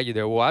lot of value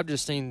there. Well, I've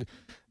just seen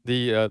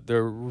the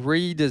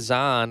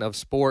redesign of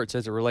sports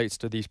as it relates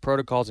to these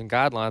protocols and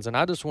guidelines, and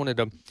I just wanted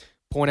to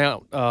point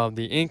out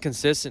the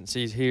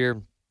inconsistencies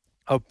here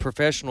of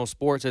professional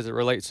sports as it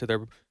relates to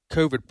their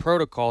COVID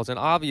protocols. And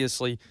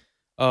obviously,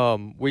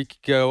 we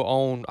could go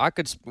on.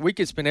 We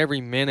could spend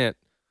every minute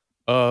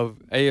of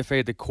AFA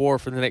at the core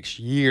for the next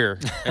year,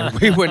 and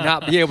we would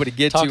not be able to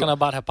get talking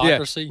about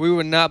hypocrisy. Yeah, we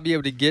would not be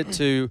able to get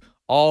to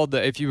all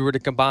the, if you were to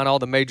combine all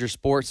the major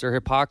sports, their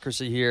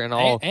hypocrisy here and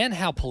all, and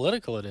how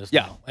political it is.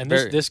 Now. And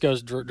this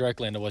goes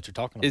directly into what you're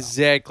talking about.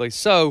 Exactly.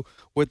 So,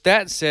 with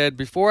that said,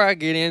 before I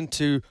get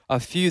into a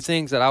few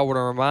things that I want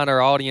to remind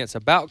our audience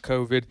about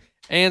COVID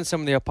and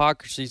some of the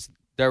hypocrisies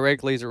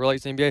directly as it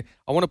relates to the NBA,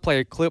 I want to play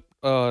a clip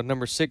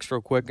number 6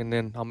 real quick, and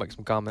then I'll make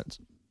some comments.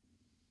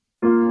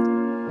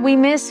 We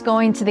miss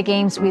going to the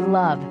games we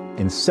love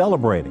and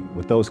celebrating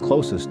with those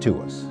closest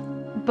to us.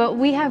 But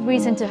we have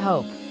reason to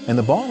hope. And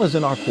the ball is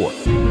in our court.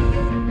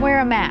 Wear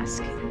a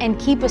mask and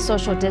keep a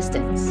social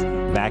distance.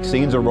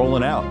 Vaccines are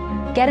rolling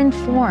out. Get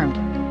informed.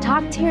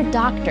 Talk to your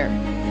doctor.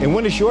 And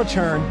when it's your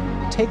turn,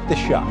 take the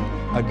shot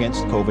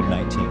against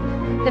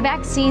COVID-19. The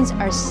vaccines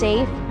are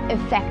safe,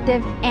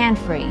 effective, and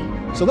free.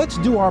 So let's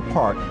do our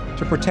part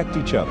to protect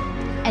each other.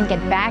 and get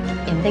back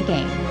in the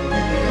game.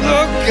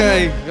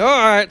 Okay. All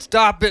right.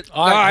 Stop it.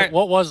 All right.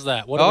 What was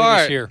that? What did we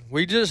just hear?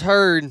 We just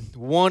heard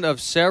one of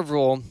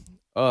several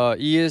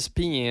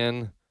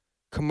ESPN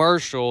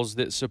commercials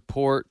that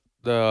support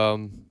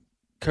the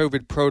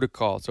COVID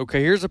protocols.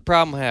 Okay, here's the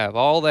problem I have.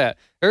 All that.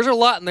 There's a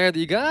lot in there that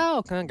you go, oh,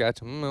 okay,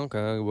 gotcha.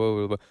 Okay, blah,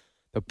 blah, blah.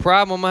 The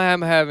problem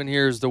I'm having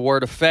here is the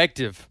word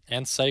effective.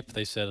 And safe,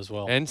 they said as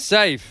well. And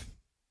safe.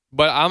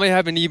 But I'm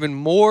having even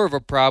more of a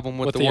problem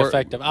with the word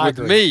effective. I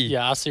agree. Me.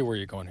 Yeah, I see where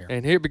you're going here.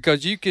 And here,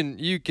 because you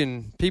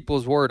can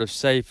people's word of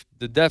safe,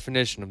 the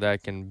definition of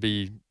that can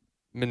be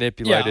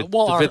manipulated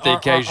to fit the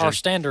occasion. Our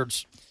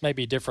standards may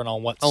be different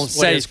on what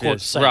safe is quote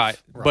safe. Right.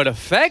 But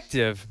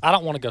effective. I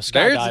don't want to go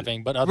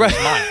skydiving, but others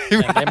might.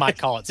 And they might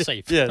call it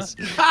safe. Yes.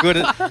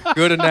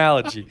 Good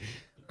analogy.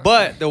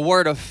 But the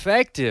word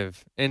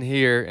effective in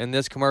here in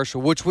this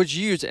commercial, which was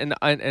used in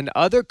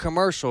other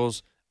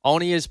commercials on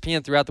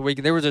ESPN throughout the week,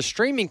 and there was a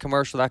streaming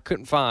commercial that I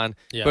couldn't find,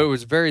 but it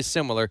was very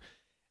similar,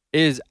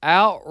 is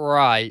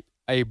outright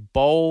a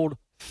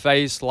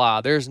bold-faced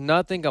lie. There's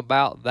nothing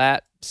about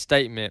that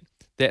statement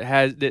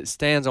that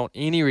stands on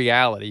any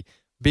reality,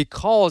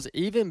 because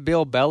even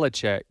Bill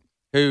Belichick,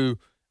 who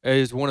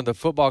is one of the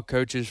football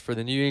coaches for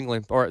the New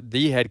England, or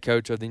the head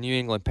coach of the New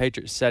England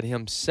Patriots, said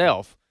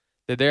himself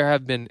that there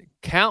have been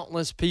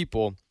countless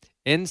people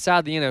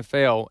inside the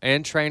NFL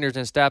and trainers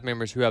and staff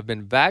members who have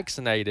been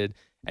vaccinated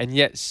and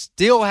yet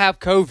still have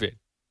COVID.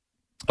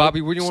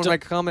 Bobby, would you want to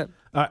make a comment?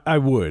 I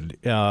would.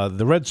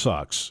 The Red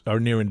Sox are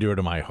near and dear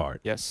to my heart.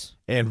 Yes.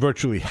 And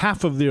virtually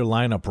half of their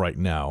lineup right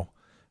now,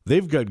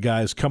 they've got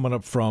guys coming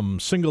up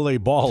from single-A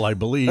ball, I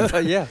believe,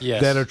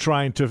 that are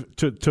trying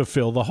to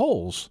fill the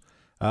holes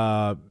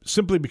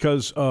simply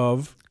because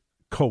of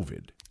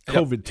COVID.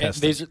 COVID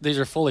testing. These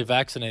are fully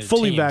vaccinated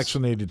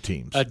vaccinated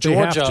teams. Georgia, they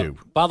have to.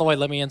 By the way,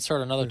 let me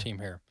insert another team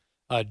here.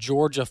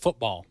 Georgia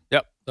football.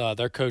 Yep.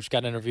 Their coach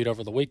got interviewed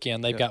over the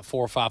weekend. They've got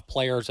 4 or 5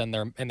 players and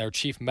their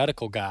chief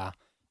medical guy,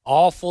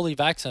 all fully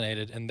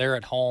vaccinated, and they're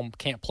at home,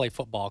 can't play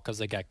football because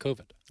they got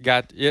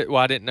COVID. Well,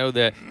 I didn't know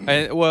that.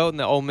 And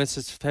the Ole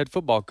Miss's head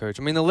football coach.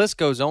 I mean, the list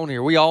goes on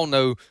here. We all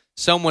know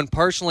someone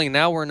personally.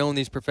 Now we're knowing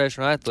these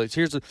professional athletes.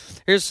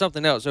 Here's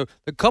something else. So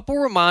a couple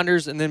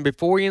reminders, and then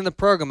before we end the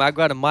program, I've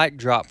got a mic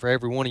drop for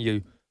every one of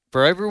you.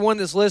 For everyone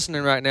that's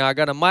listening right now, I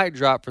got a mic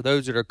drop for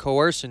those that are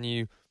coercing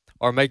you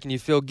or making you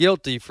feel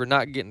guilty for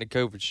not getting the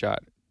COVID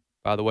shot.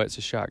 By the way, it's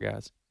a shot,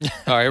 guys.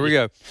 All right, here we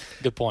go.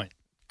 Good point.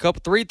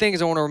 3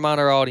 things I want to remind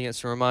our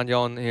audience and remind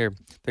y'all in here.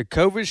 The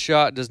COVID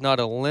shot does not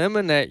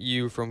eliminate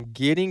you from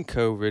getting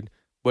COVID,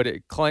 but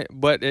it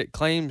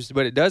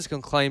does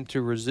claim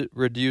to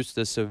reduce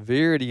the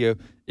severity of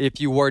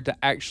if you were to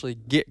actually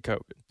get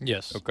COVID.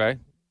 Yes. Okay.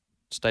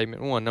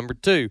 Statement 1. Number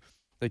 2,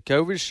 the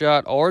COVID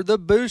shot or the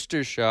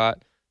booster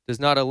shot does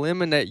not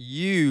eliminate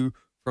you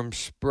from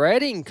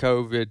spreading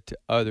COVID to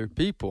other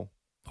people.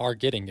 Or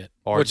getting it.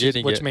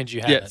 Which means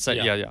you have it.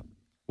 Yeah.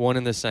 One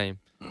and the same.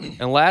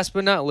 And last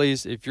but not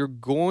least, if you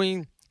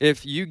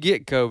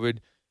get COVID,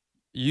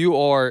 you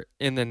are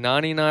in the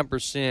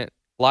 99%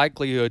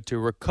 likelihood to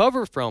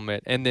recover from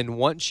it. And then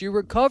once you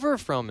recover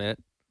from it,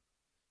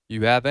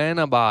 you have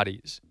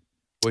antibodies,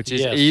 which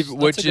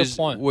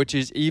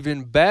is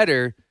even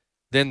better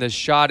than the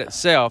shot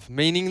itself.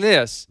 Meaning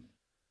this,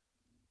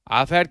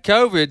 I've had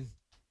COVID.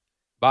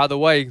 By the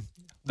way,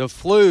 the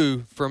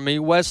flu, for me,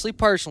 Wesley,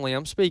 personally,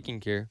 I'm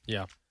speaking here.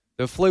 Yeah.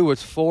 The flu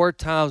was 4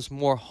 times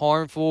more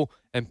harmful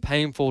and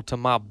painful to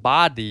my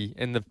body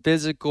and the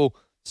physical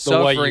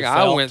suffering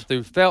I went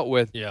through, felt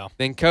with,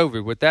 than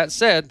COVID. With that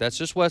said, that's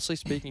just Wesley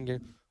speaking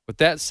here. With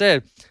that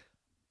said,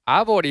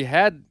 I've already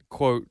had,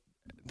 quote,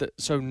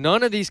 so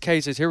none of these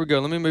cases, here we go,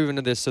 let me move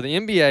into this. So the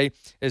NBA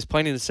is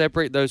planning to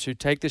separate those who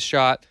take the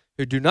shot,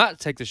 who do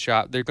not take the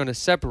shot. They're going to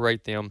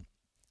separate them.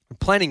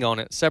 Planning on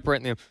it,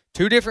 separating them.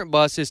 2 different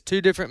buses, 2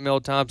 different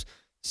meal times,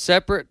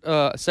 separate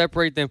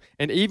them.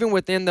 And even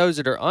within those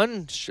that are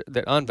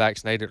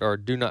unvaccinated or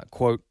do not,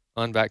 quote,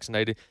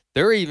 unvaccinated,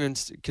 they're even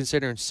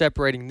considering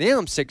separating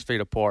them 6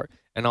 feet apart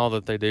and all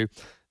that they do.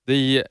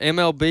 The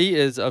MLB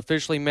is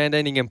officially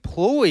mandating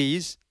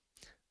employees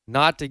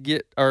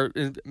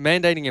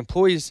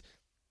employees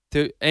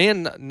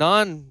and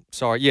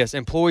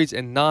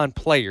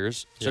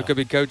non-players, so it could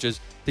be coaches,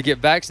 to get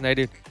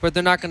vaccinated, but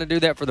they're not going to do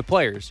that for the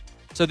players.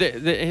 So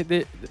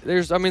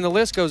there's, I mean, the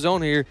list goes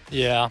on here.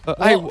 Yeah.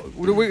 Hey,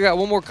 we got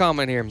one more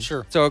comment here.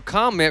 Sure. So a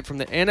comment from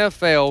the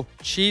NFL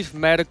Chief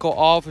Medical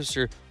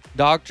Officer,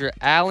 Dr.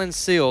 Alan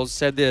Seals,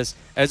 said this: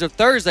 as of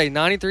Thursday,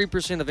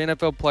 93% of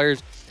NFL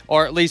players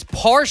are at least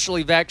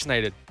partially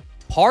vaccinated.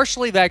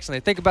 Partially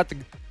vaccinated. Think about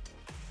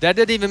that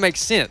doesn't even make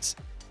sense.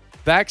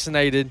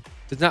 Vaccinated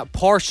is not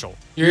partial.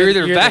 You're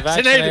either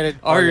vaccinated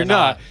or you're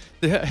not.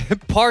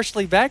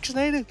 Partially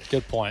vaccinated?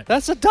 Good point.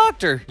 That's a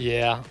doctor.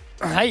 Yeah.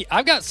 Hey,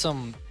 I've got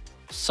some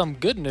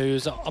good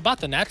news about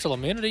the natural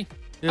immunity.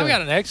 Yeah. I've got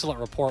an excellent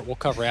report we'll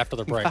cover after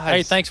the break. Nice.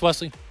 Hey, thanks,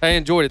 Wesley. I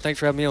enjoyed it. Thanks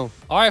for having me on.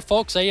 All right,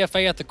 folks,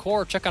 AFA at the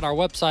Core. Check out our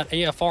website,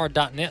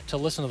 afr.net, to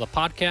listen to the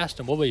podcast,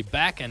 and we'll be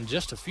back in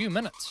just a few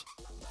minutes.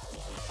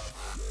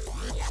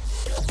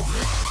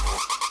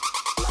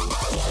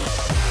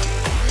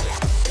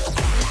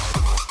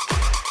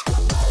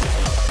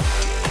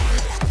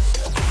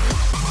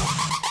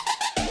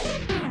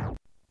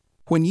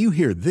 When you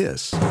hear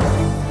this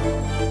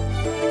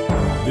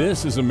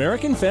is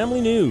American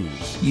Family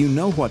News. You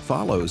know what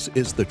follows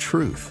is the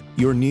truth.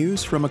 Your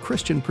news from a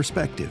Christian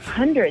perspective.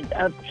 Hundreds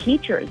of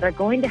teachers are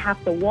going to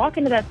have to walk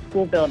into that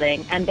school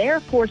building, and they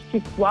are forced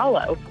to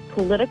swallow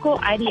political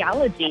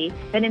ideology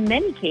that in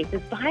many cases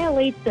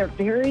violates their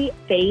very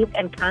faith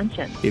and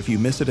conscience. If you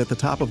miss it at the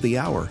top of the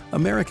hour,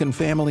 American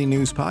Family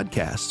News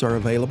podcasts are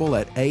available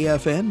at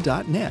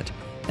afn.net.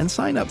 And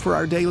sign up for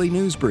our daily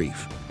news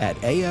brief at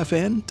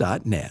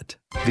afn.net.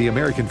 The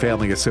American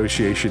Family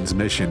Association's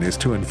mission is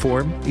to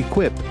inform,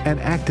 equip, and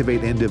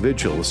activate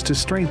individuals to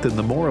strengthen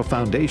the moral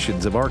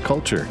foundations of our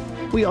culture.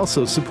 We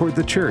also support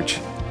the church.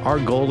 Our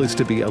goal is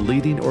to be a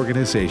leading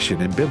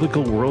organization in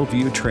biblical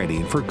worldview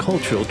training for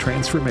cultural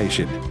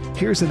transformation.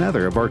 Here's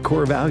another of our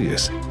core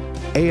values.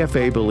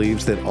 AFA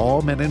believes that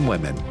all men and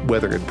women,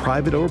 whether in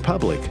private or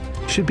public,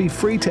 should be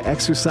free to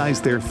exercise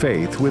their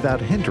faith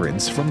without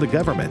hindrance from the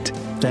government.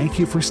 Thank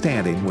you for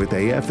standing with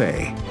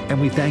AFA,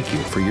 and we thank you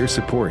for your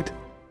support.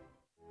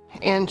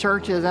 In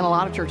churches, and a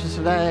lot of churches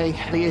today,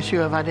 the issue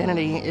of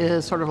identity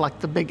is sort of like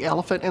the big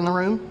elephant in the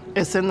room.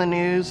 It's in the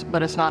news,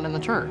 but it's not in the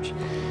church.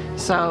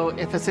 So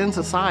if it's in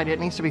society, it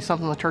needs to be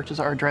something the churches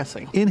are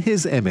addressing. In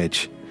His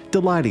Image,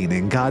 delighting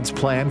in God's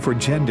plan for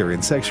gender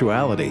and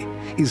sexuality,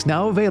 is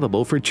now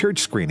available for church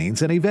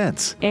screenings and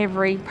events.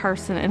 Every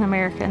person in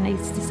America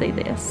needs to see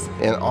this.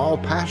 And all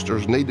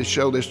pastors need to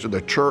show this to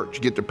the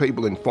church, get the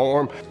people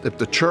informed. If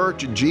the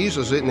church and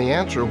Jesus isn't the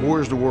answer,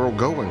 where's the world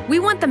going? We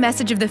want the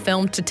message of the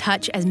film to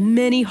touch as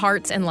many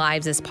hearts and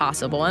lives as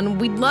possible,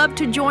 and we'd love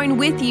to join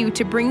with you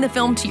to bring the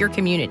film to your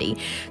community.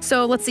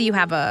 So let's say you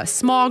have a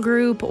small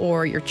group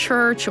or your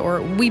church,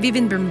 or we've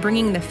even been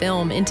bringing the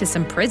film into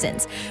some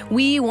prisons.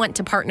 We want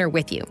to partner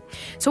with you.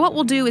 So what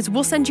we'll do is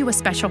we'll send you a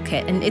special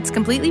kit, and it's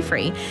completely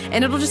free,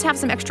 and it'll just have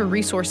some extra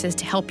resources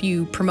to help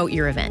you promote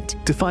your event.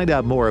 To find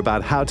out more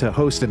about how to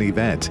host an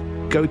event,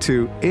 go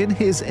to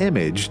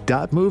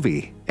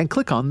inhisimage.movie and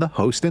click on the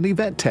Host an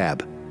Event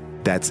tab.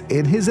 That's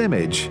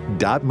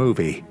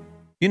inhisimage.movie.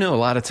 You know, a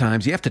lot of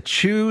times you have to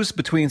choose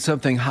between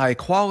something high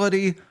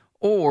quality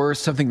or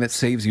something that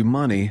saves you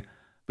money.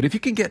 But if you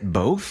can get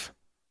both,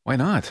 why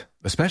not?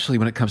 Especially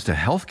when it comes to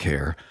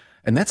healthcare.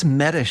 And that's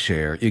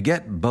Medi-Share. You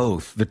get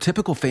both. The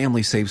typical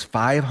family saves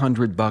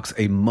 $500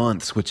 a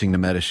month switching to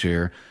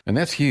Medi-Share, and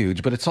that's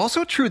huge. But it's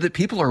also true that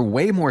people are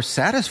way more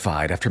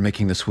satisfied after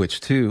making the switch,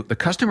 too. The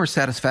customer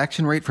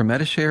satisfaction rate for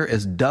Medi-Share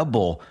is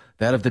double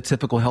that of the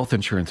typical health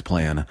insurance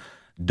plan.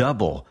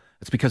 Double.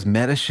 It's because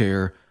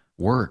Medi-Share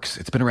works.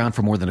 It's been around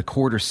for more than a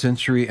quarter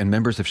century, and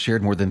members have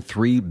shared more than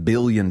 $3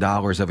 billion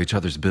of each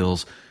other's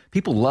bills.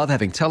 People love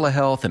having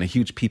telehealth and a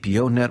huge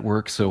PPO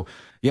network, so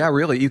yeah,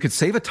 really, you could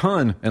save a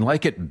ton and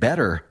like it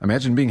better.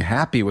 Imagine being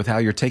happy with how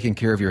you're taking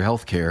care of your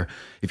health care.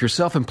 If you're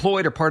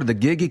self-employed or part of the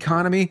gig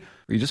economy,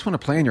 or you just want a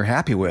plan you're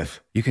happy with,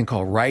 you can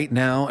call right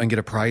now and get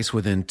a price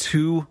within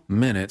 2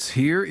 minutes.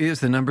 Here is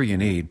the number you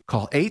need.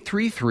 Call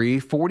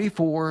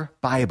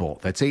 833-44-BIBLE.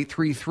 That's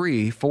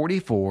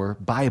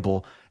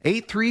 833-44-BIBLE.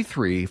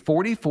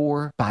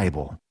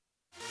 833-44-BIBLE.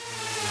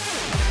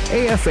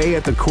 AFA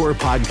at the Core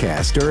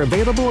podcast are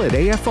available at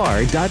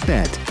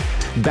afr.net.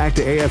 Back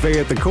to AFA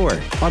at the Core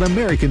on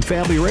American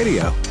Family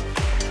Radio.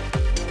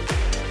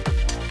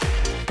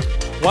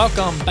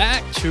 Welcome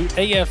back to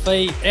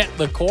AFA at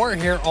the Core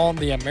here on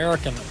the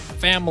American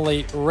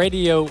Family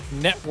Radio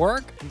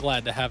Network.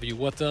 Glad to have you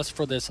with us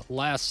for this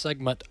last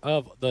segment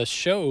of the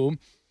show.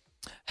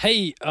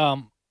 Hey,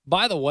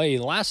 by the way,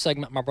 last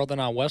segment, my brother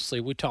and I,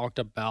 Wesley, we talked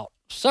about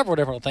several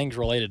different things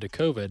related to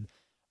COVID,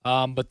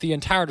 but the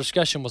entire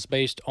discussion was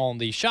based on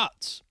the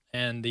shots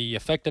and the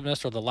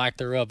effectiveness or the lack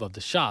thereof of the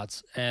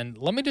shots. And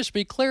let me just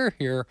be clear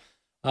here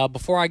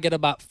before I get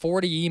about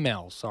 40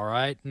 emails, all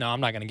right? No,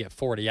 I'm not going to get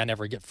 40. I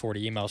never get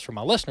 40 emails from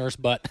my listeners,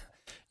 but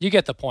you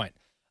get the point.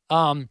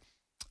 When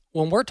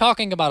we're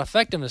talking about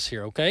effectiveness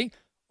here, okay,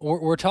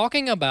 we're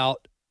talking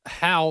about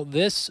how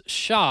this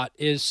shot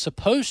is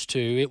supposed to,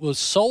 it was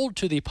sold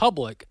to the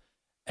public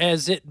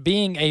as it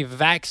being a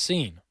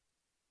vaccine,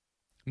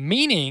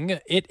 meaning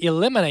it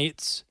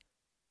eliminates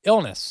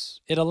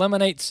illness. It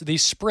eliminates the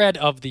spread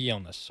of the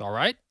illness, all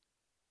right?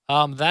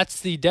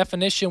 That's the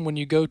definition when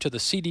you go to the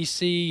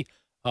CDC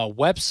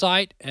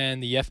website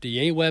and the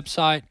FDA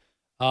website.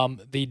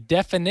 The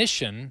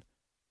definition,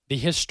 the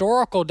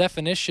historical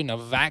definition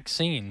of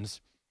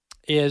vaccines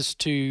is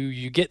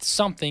you get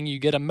something, you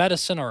get a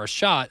medicine or a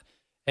shot,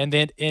 and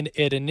then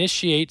it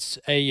initiates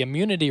a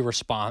immunity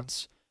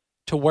response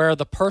to where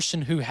the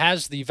person who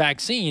has the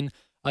vaccine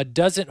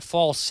doesn't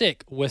fall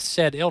sick with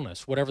said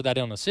illness, whatever that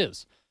illness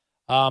is.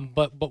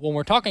 But when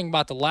we're talking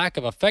about the lack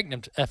of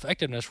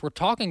effectiveness, we're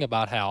talking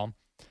about how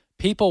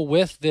people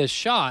with this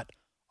shot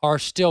are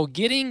still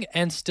getting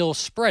and still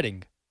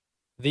spreading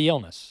the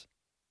illness,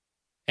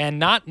 and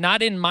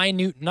not in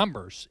minute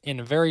numbers,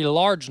 in very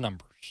large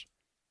numbers.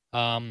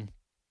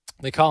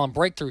 They call them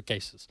breakthrough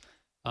cases.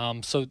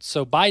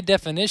 So by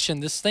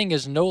definition, this thing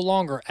is no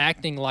longer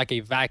acting like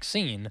a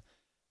vaccine.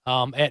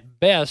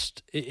 At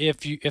best,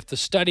 if the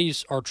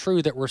studies are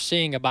true that we're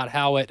seeing about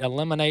how it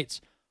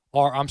eliminates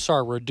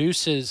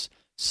reduces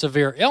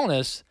severe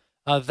illness,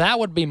 that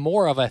would be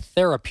more of a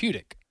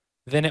therapeutic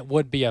than it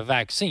would be a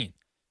vaccine.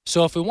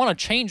 So if we want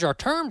to change our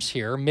terms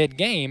here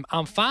mid-game,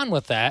 I'm fine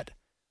with that,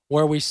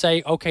 where we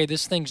say, okay,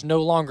 this thing's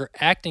no longer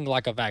acting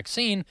like a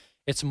vaccine,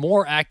 it's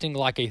more acting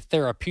like a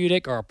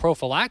therapeutic or a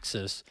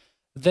prophylaxis,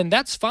 then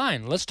that's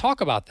fine. Let's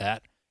talk about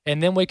that,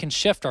 and then we can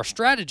shift our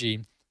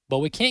strategy. But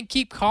we can't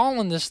keep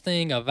calling this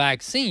thing a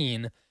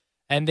vaccine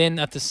and then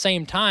at the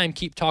same time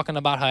keep talking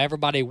about how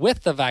everybody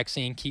with the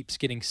vaccine keeps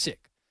getting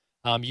sick.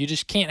 You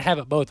just can't have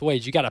it both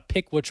ways. You got to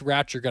pick which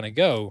route you're going to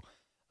go.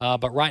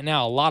 But right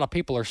now, a lot of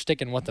people are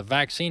sticking with the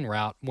vaccine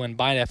route when,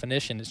 by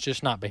definition, it's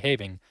just not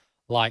behaving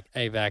like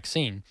a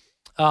vaccine.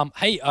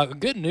 Hey, a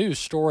good news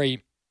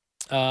story,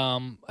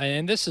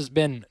 and this has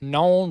been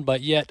known,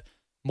 but yet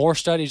more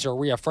studies are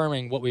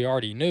reaffirming what we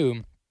already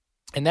knew,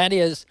 and that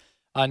is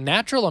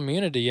natural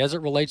immunity as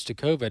it relates to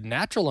COVID.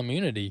 Natural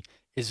immunity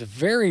is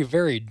very,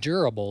 very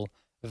durable,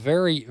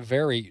 very,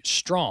 very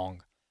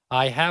strong.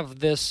 I have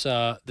this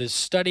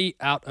study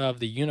out of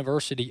the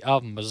University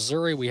of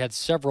Missouri. We had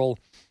several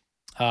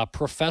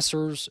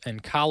professors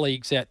and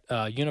colleagues at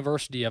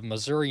University of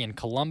Missouri in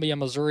Columbia,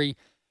 Missouri,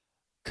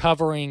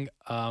 covering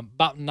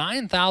about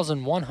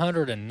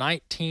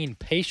 9,119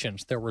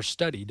 patients that were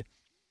studied.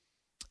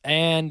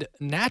 And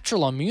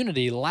natural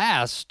immunity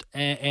lasts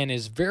and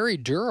is very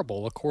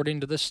durable,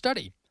 according to this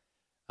study.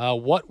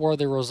 What were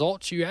the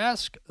results, you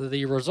ask?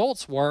 The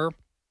results were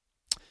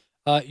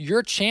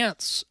your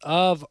chance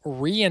of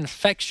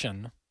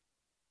reinfection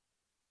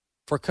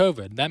for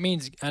COVID. That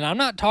means, and I'm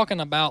not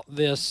talking about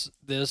this,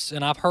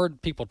 and I've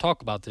heard people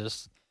talk about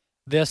this,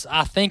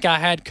 I think I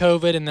had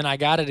COVID and then I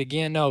got it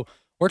again. No,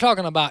 we're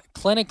talking about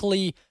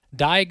clinically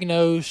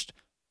diagnosed,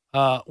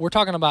 we're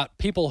talking about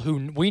people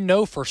who we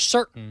know for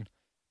certain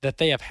that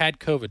they have had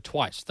COVID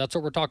twice. That's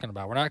what we're talking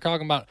about. We're not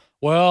talking about,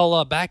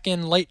 back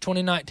in late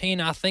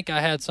 2019, I think I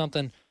had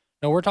something.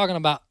 No, we're talking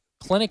about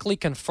clinically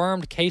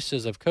confirmed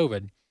cases of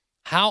COVID.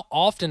 How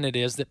often it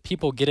is that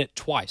people get it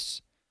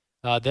twice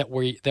that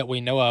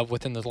we know of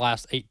within the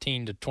last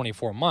 18 to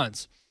 24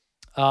 months.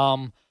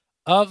 Of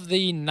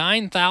the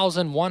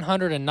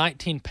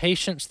 9,119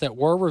 patients that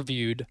were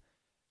reviewed,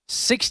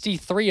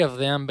 63 of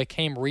them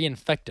became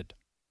reinfected,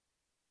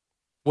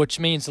 which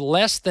means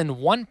less than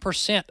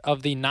 1%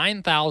 of the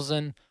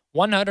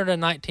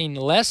 9,119,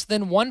 less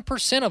than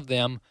 1% of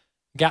them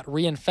got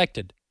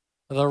reinfected.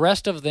 The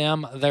rest of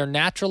them, their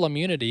natural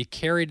immunity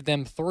carried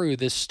them through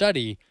this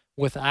study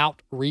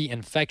without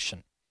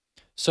reinfection.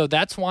 So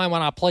that's why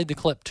when I played the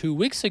clip 2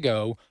 weeks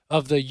ago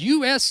of the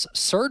U.S.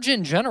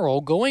 Surgeon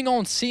General going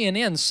on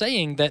CNN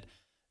saying that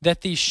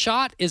the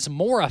shot is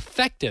more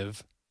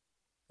effective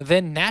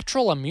than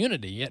natural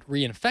immunity at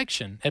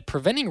reinfection, at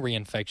preventing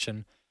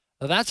reinfection,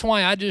 that's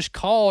why I just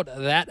called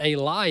that a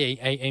lie,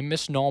 a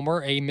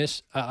misnomer, a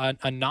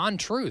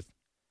non-truth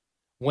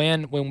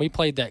when we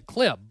played that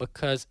clip,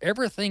 because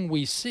everything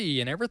we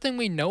see and everything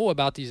we know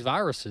about these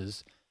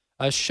viruses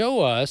show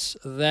us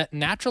that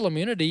natural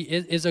immunity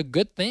is a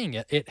good thing.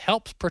 It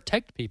helps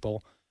protect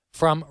people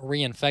from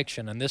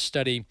reinfection. And this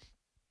study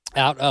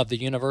out of the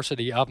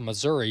University of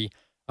Missouri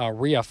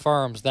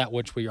reaffirms that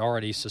which we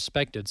already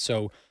suspected.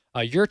 So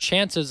your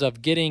chances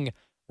of getting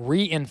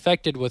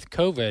reinfected with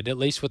COVID, at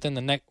least within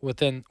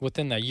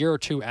the year or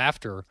two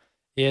after,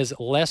 is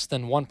less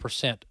than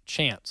 1%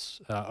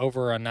 chance,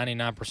 over a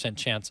 99%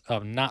 chance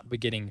of not be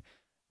getting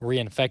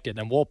reinfected.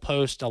 And we'll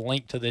post a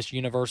link to this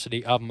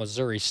University of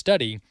Missouri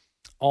study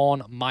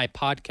on my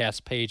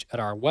podcast page at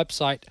our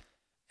website,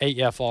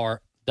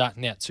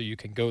 afr.net, so you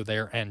can go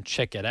there and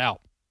check it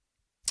out.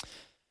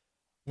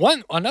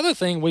 Another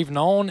thing we've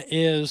known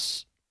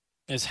is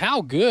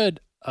how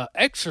good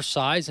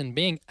exercise and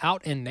being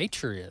out in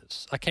nature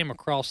is. I came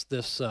across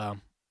this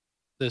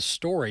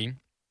story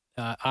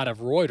out of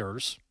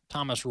Reuters,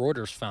 Thomas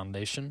Reuters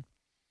Foundation.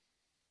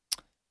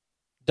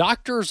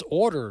 Doctor's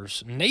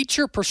orders,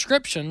 nature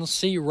prescriptions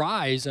see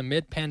rise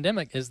amid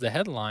pandemic is the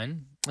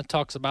headline. It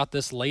talks about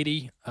this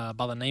lady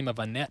by the name of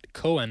Annette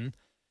Cohen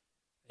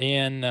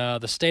in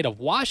the state of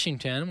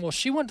Washington. Well,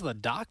 she went to the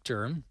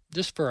doctor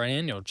just for an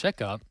annual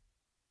checkup,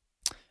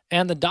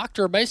 and the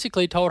doctor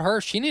basically told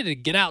her she needed to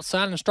get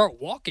outside and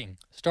start walking,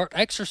 start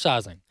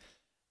exercising.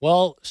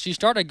 Well, she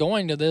started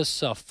going to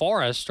this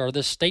forest or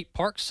this state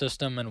park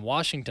system in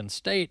Washington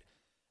State.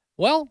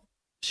 Well,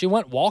 she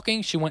went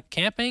walking, she went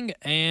camping,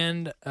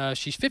 and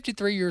she's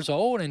 53 years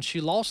old, and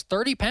she lost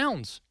 30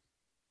 pounds.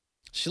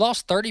 She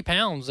lost 30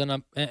 pounds in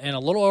a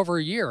little over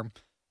a year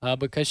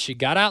because she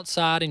got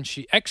outside and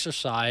she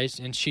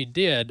exercised, and she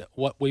did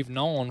what we've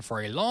known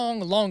for a long,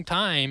 long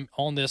time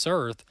on this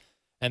earth,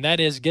 and that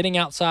is getting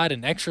outside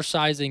and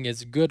exercising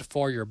is good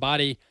for your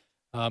body,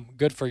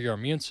 good for your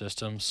immune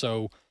system.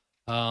 So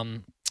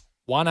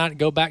why not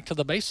go back to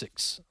the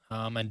basics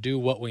and do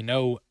what we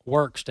know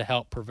works to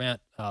help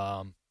prevent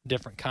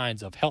different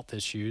kinds of health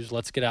issues?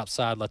 Let's get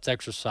outside, let's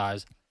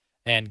exercise,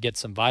 and get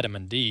some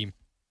vitamin D.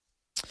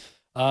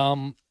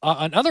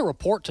 Another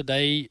report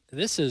today,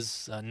 this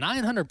is a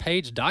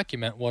 900-page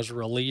document was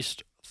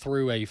released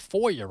through a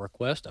FOIA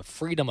request, a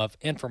Freedom of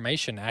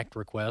Information Act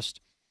request,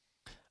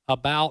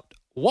 about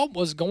what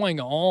was going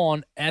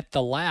on at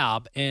the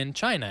lab in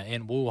China,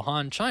 in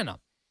Wuhan, China.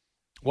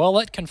 Well,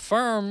 it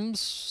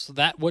confirms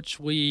that which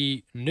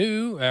we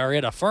knew, or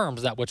it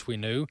affirms that which we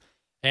knew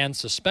and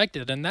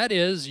suspected, and that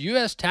is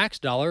U.S. tax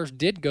dollars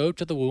did go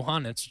to the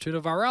Wuhan Institute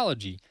of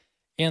Virology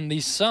in the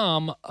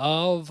sum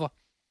of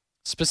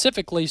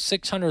specifically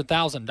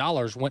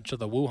 $600,000 went to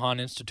the Wuhan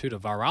Institute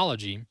of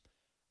Virology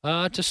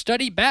to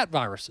study bat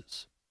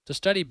viruses.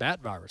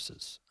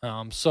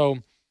 So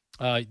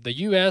the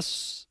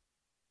U.S.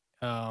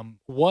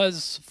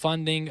 Was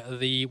funding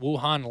the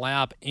Wuhan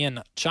lab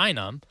in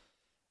China,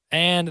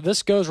 and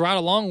this goes right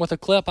along with a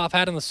clip I've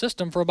had in the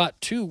system for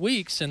about 2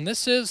 weeks, and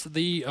this is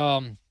the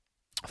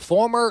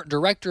former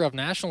Director of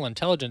National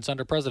Intelligence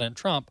under President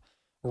Trump,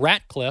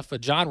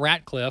 John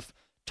Ratcliffe,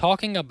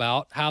 talking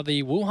about how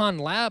the Wuhan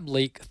lab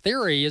leak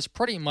theory is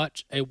pretty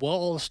much a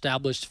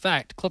well-established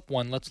fact. Clip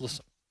 1, let's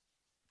listen.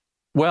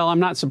 Well, I'm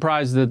not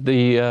surprised that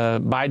the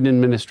Biden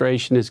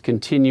administration is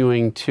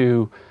continuing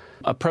to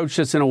approach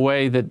this in a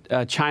way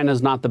that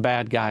China's not the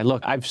bad guy.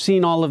 Look, I've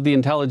seen all of the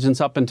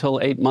intelligence up until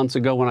 8 months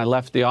ago when I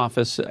left the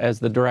office as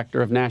the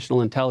Director of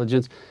National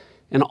Intelligence.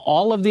 And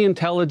all of the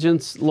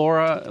intelligence,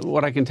 Laura,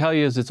 what I can tell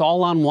you is it's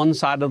all on one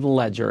side of the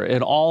ledger.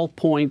 It all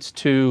points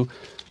to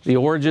the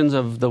origins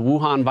of the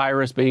Wuhan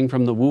virus being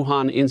from the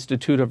Wuhan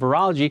Institute of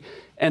Virology.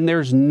 And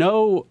there's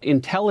no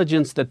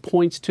intelligence that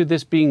points to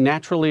this being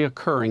naturally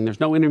occurring.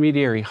 There's no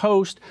intermediary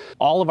host.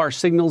 All of our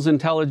signals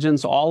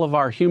intelligence, all of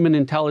our human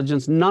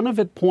intelligence, none of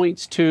it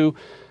points to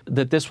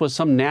that this was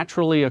some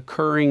naturally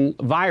occurring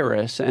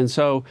virus. And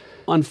so,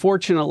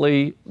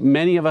 unfortunately,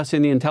 many of us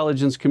in the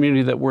intelligence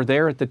community that were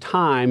there at the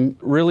time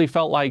really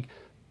felt like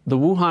the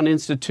Wuhan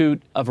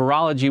Institute of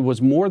Virology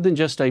was more than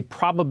just a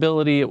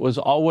probability. It was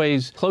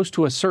always close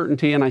to a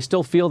certainty, and I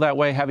still feel that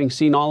way having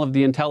seen all of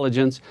the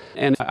intelligence.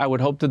 And I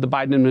would hope that the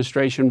Biden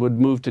administration would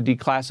move to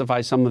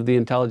declassify some of the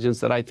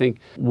intelligence that I think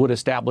would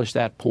establish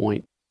that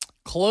point.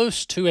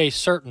 Close to a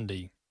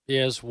certainty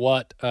is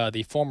what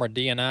the former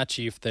DNI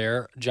chief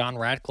there, John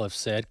Ratcliffe,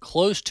 said.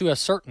 Close to a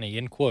certainty,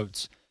 in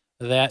quotes,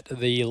 that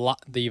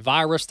the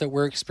virus that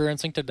we're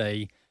experiencing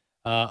today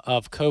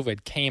of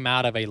COVID came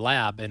out of a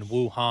lab in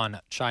Wuhan,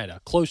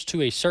 China. Close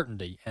to a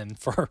certainty. And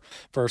for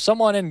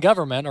someone in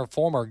government or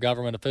former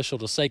government official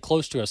to say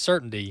close to a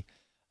certainty,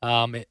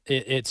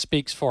 it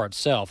speaks for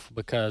itself,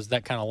 because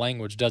that kind of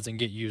language doesn't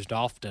get used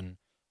often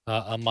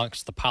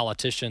amongst the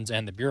politicians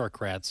and the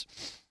bureaucrats.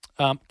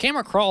 Came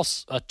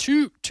across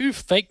two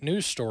fake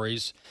news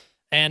stories,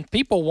 and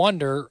people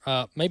wonder,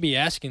 maybe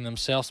asking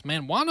themselves,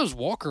 man, why does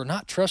Walker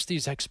not trust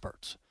these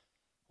experts?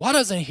 Why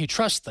doesn't he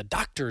trust the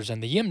doctors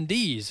and the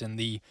MDs and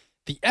the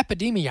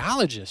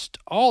epidemiologists,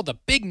 all the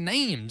big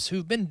names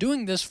who've been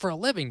doing this for a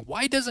living?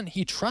 Why doesn't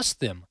he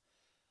trust them?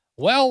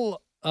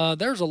 Well,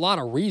 there's a lot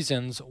of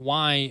reasons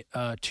why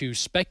to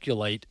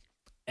speculate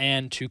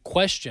and to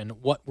question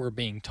what we're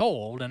being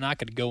told, and I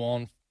could go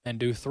on and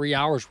do 3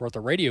 hours worth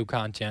of radio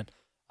content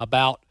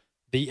about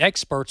the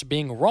experts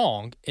being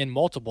wrong in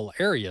multiple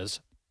areas.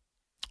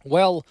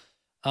 Well,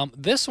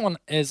 this one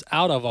is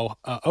out of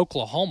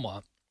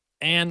Oklahoma.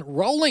 And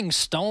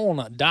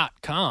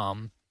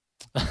RollingStone.com,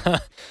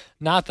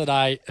 not that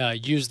I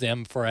use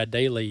them for a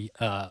daily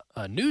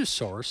news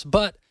source,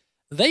 but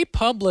they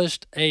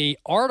published an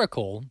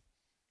article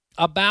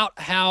about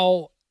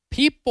how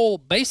people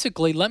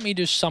basically, let me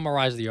just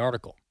summarize the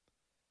article.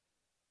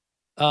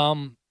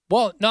 Well,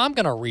 no, I'm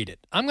going to read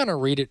it. I'm going to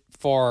read it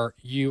for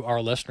you, our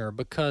listener,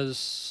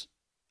 because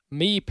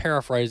me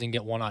paraphrasing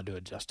it will not do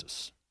it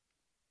justice.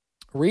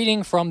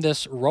 Reading from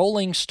this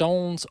Rolling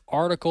Stone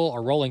article,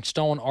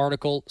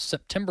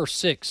 September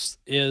 6th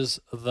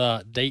is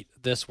the date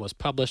this was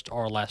published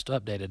or last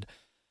updated.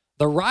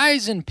 The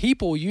rise in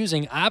people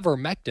using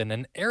ivermectin,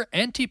 an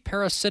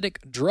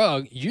antiparasitic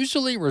drug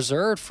usually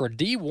reserved for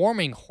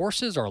deworming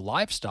horses or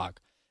livestock,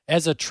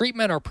 as a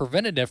treatment or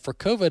preventative for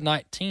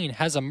COVID-19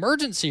 has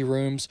emergency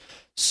rooms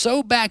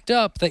so backed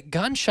up that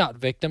gunshot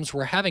victims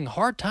were having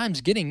hard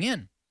times getting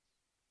in.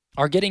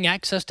 Are getting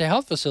access to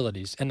health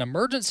facilities, an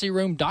emergency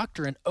room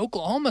doctor in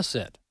Oklahoma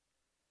said.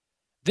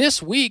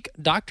 This week,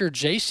 Dr.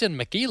 Jason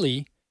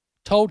McEely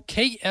told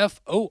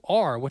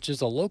KFOR, which is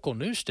a local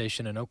news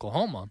station in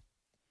Oklahoma,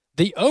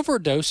 the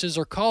overdoses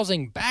are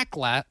causing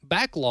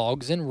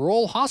backlogs in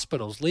rural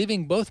hospitals,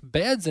 leaving both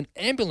beds and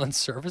ambulance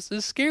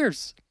services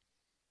scarce.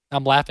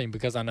 I'm laughing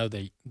because I know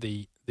the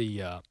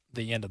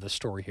end of the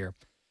story here.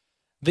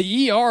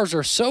 The ERs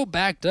are so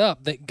backed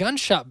up that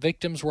gunshot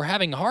victims were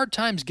having hard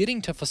times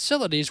getting to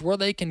facilities where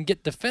they can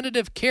get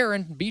definitive care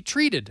and be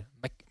treated,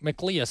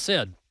 McLeah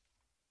said.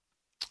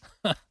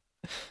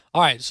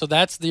 All right, so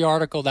that's the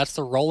article. That's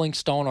the Rolling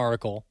Stone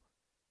article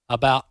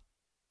about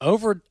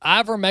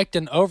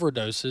ivermectin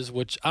overdoses,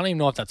 which I don't even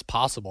know if that's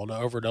possible to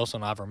overdose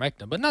on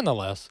ivermectin, but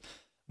nonetheless,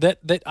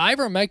 that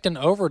ivermectin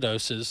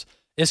overdoses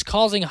is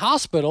causing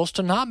hospitals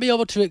to not be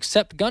able to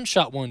accept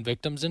gunshot wound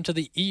victims into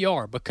the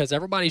ER because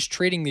everybody's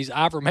treating these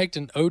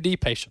ivermectin OD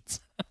patients.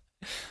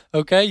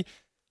 Okay?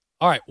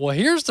 All right, well,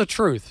 here's the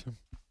truth.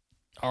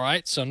 All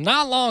right. So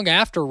not long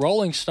after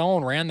Rolling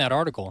Stone ran that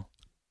article,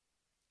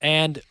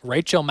 and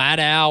Rachel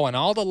Maddow and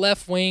all the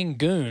left-wing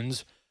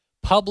goons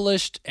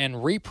published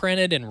and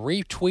reprinted and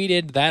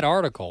retweeted that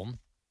article,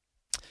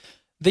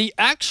 the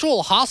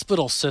actual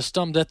hospital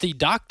system that the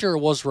doctor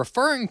was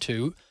referring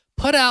to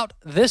put out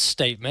this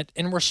statement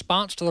in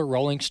response to the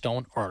Rolling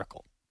Stone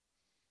article.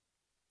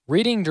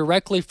 Reading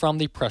directly from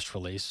the press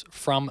release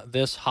from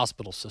this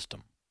hospital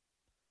system.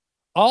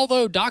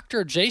 Although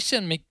Dr.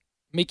 Jason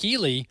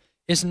McEley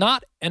is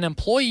not an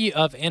employee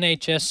of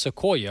NHS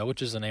Sequoia,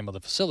 which is the name of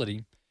the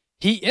facility,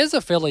 he is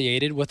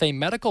affiliated with a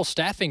medical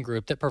staffing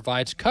group that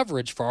provides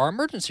coverage for our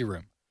emergency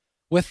room.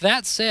 With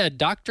that said,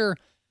 Dr.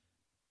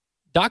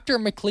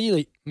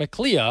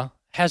 McLeod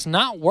has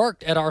not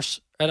worked at our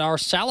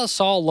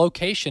Salisal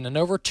location in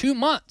over 2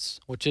 months,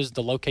 which is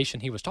the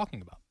location he was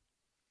talking about.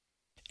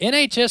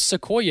 NHS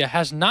Sequoia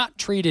has not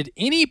treated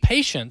any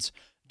patients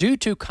due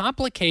to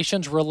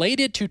complications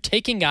related to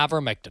taking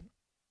ivermectin.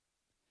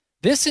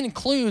 This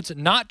includes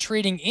not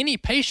treating any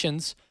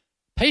patients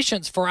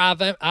for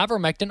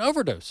ivermectin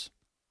overdose.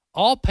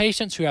 All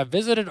patients who have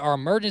visited our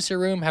emergency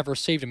room have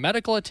received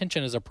medical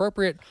attention as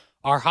appropriate.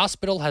 Our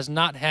hospital has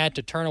not had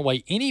to turn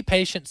away any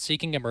patient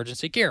seeking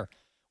emergency care.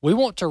 We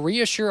want to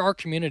reassure our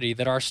community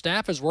that our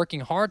staff is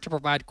working hard to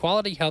provide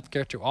quality health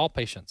care to all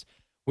patients.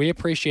 We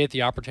appreciate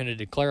the opportunity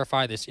to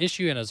clarify this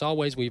issue, and as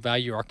always, we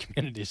value our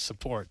community's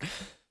support.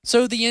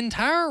 So the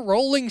entire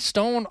Rolling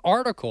Stone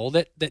article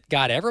that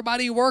got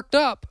everybody worked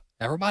up,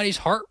 everybody's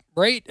heart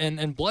rate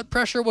and blood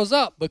pressure was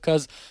up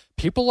because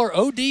people are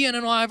ODing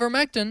on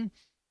ivermectin.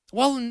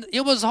 Well,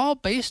 it was all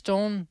based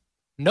on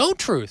no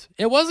truth.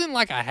 It wasn't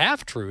like a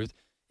half-truth.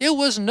 It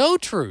was no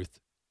truth.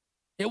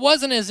 It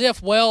wasn't as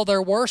if, well,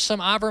 there were some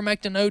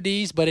ivermectin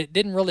ODs, but it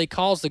didn't really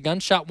cause the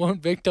gunshot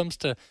wound victims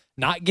to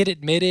not get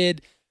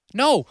admitted.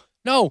 No,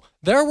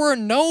 there were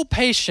no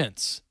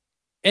patients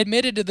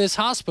admitted to this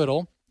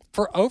hospital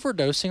for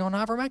overdosing on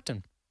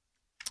ivermectin.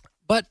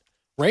 But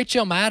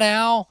Rachel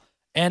Maddow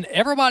and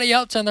everybody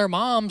else and their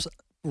moms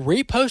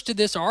reposted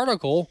this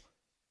article,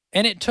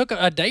 and it took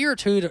a day or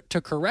two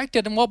to correct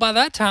it. And well, by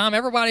that time,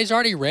 everybody's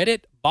already read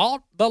it,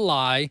 bought the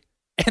lie,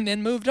 and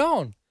then moved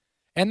on.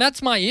 And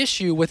that's my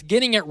issue with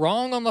getting it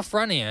wrong on the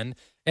front end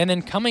and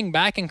then coming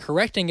back and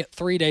correcting it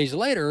 3 days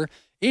later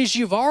is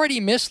you've already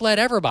misled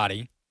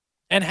everybody.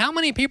 And how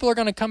many people are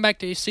going to come back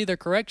to see the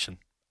correction?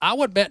 I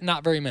would bet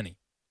not very many.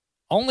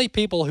 Only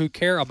people who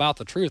care about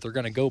the truth are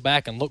going to go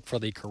back and look for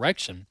the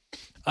correction.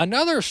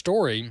 Another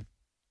story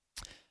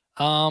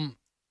about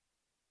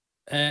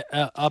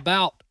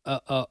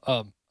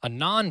a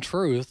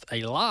non-truth,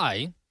 a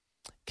lie,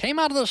 came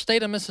out of the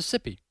state of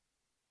Mississippi.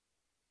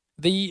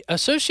 The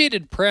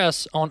Associated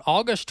Press on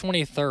August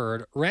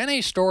 23rd ran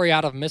a story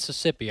out of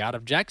Mississippi, out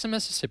of Jackson,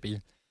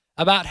 Mississippi,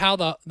 about how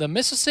the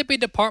Mississippi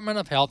Department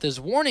of Health is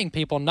warning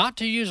people not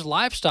to use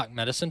livestock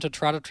medicine to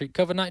try to treat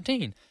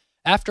COVID-19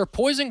 after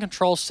poison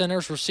control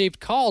centers received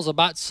calls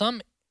about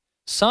some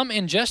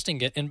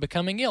ingesting it and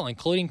becoming ill,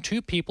 including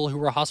 2 people who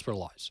were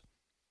hospitalized.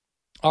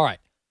 All right.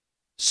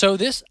 So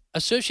this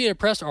Associated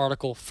Press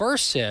article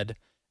first said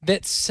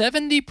that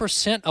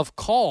 70% of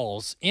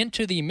calls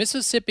into the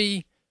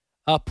Mississippi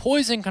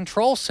Poison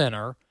Control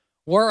Center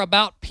were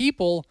about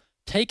people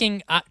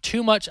taking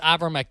too much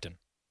ivermectin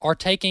or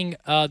taking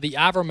the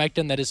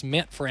ivermectin that is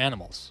meant for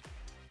animals.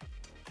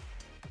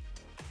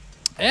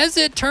 As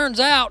it turns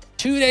out,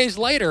 2 days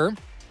later,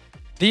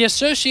 the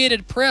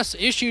Associated Press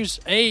issues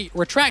a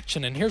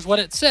retraction, and here's what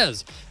it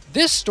says.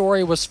 This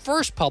story was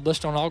first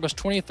published on August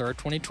 23rd,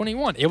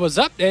 2021. It was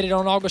updated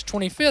on August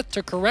 25th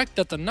to correct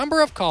that the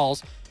number of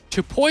calls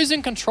to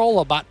poison control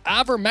about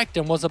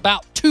ivermectin was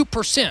about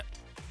 2%.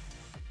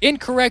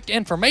 Incorrect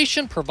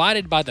information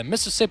provided by the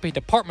Mississippi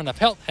Department of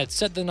Health had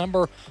said the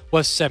number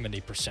was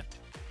 70%.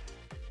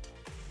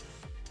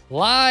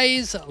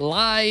 Lies,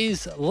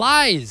 lies,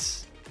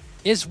 lies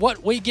is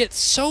what we get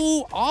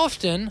so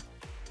often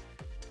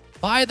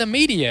by the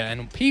media,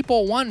 and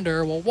people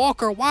wonder, well,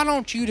 Walker, why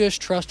don't you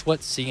just trust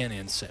what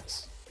CNN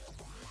says?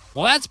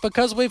 Well, that's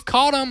because we've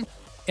caught them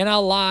in a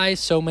lie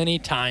so many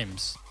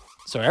times.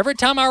 So every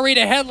time I read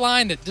a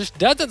headline that just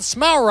doesn't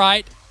smell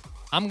right,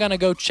 I'm going to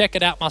go check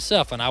it out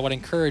myself, and I would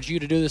encourage you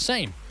to do the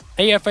same.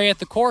 AFA at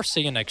the Core,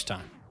 see you next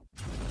time.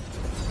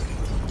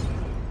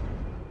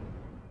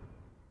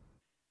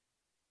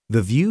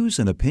 The views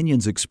and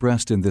opinions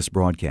expressed in this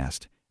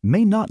broadcast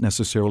may not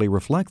necessarily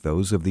reflect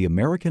those of the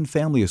American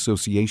Family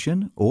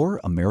Association or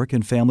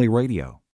American Family Radio.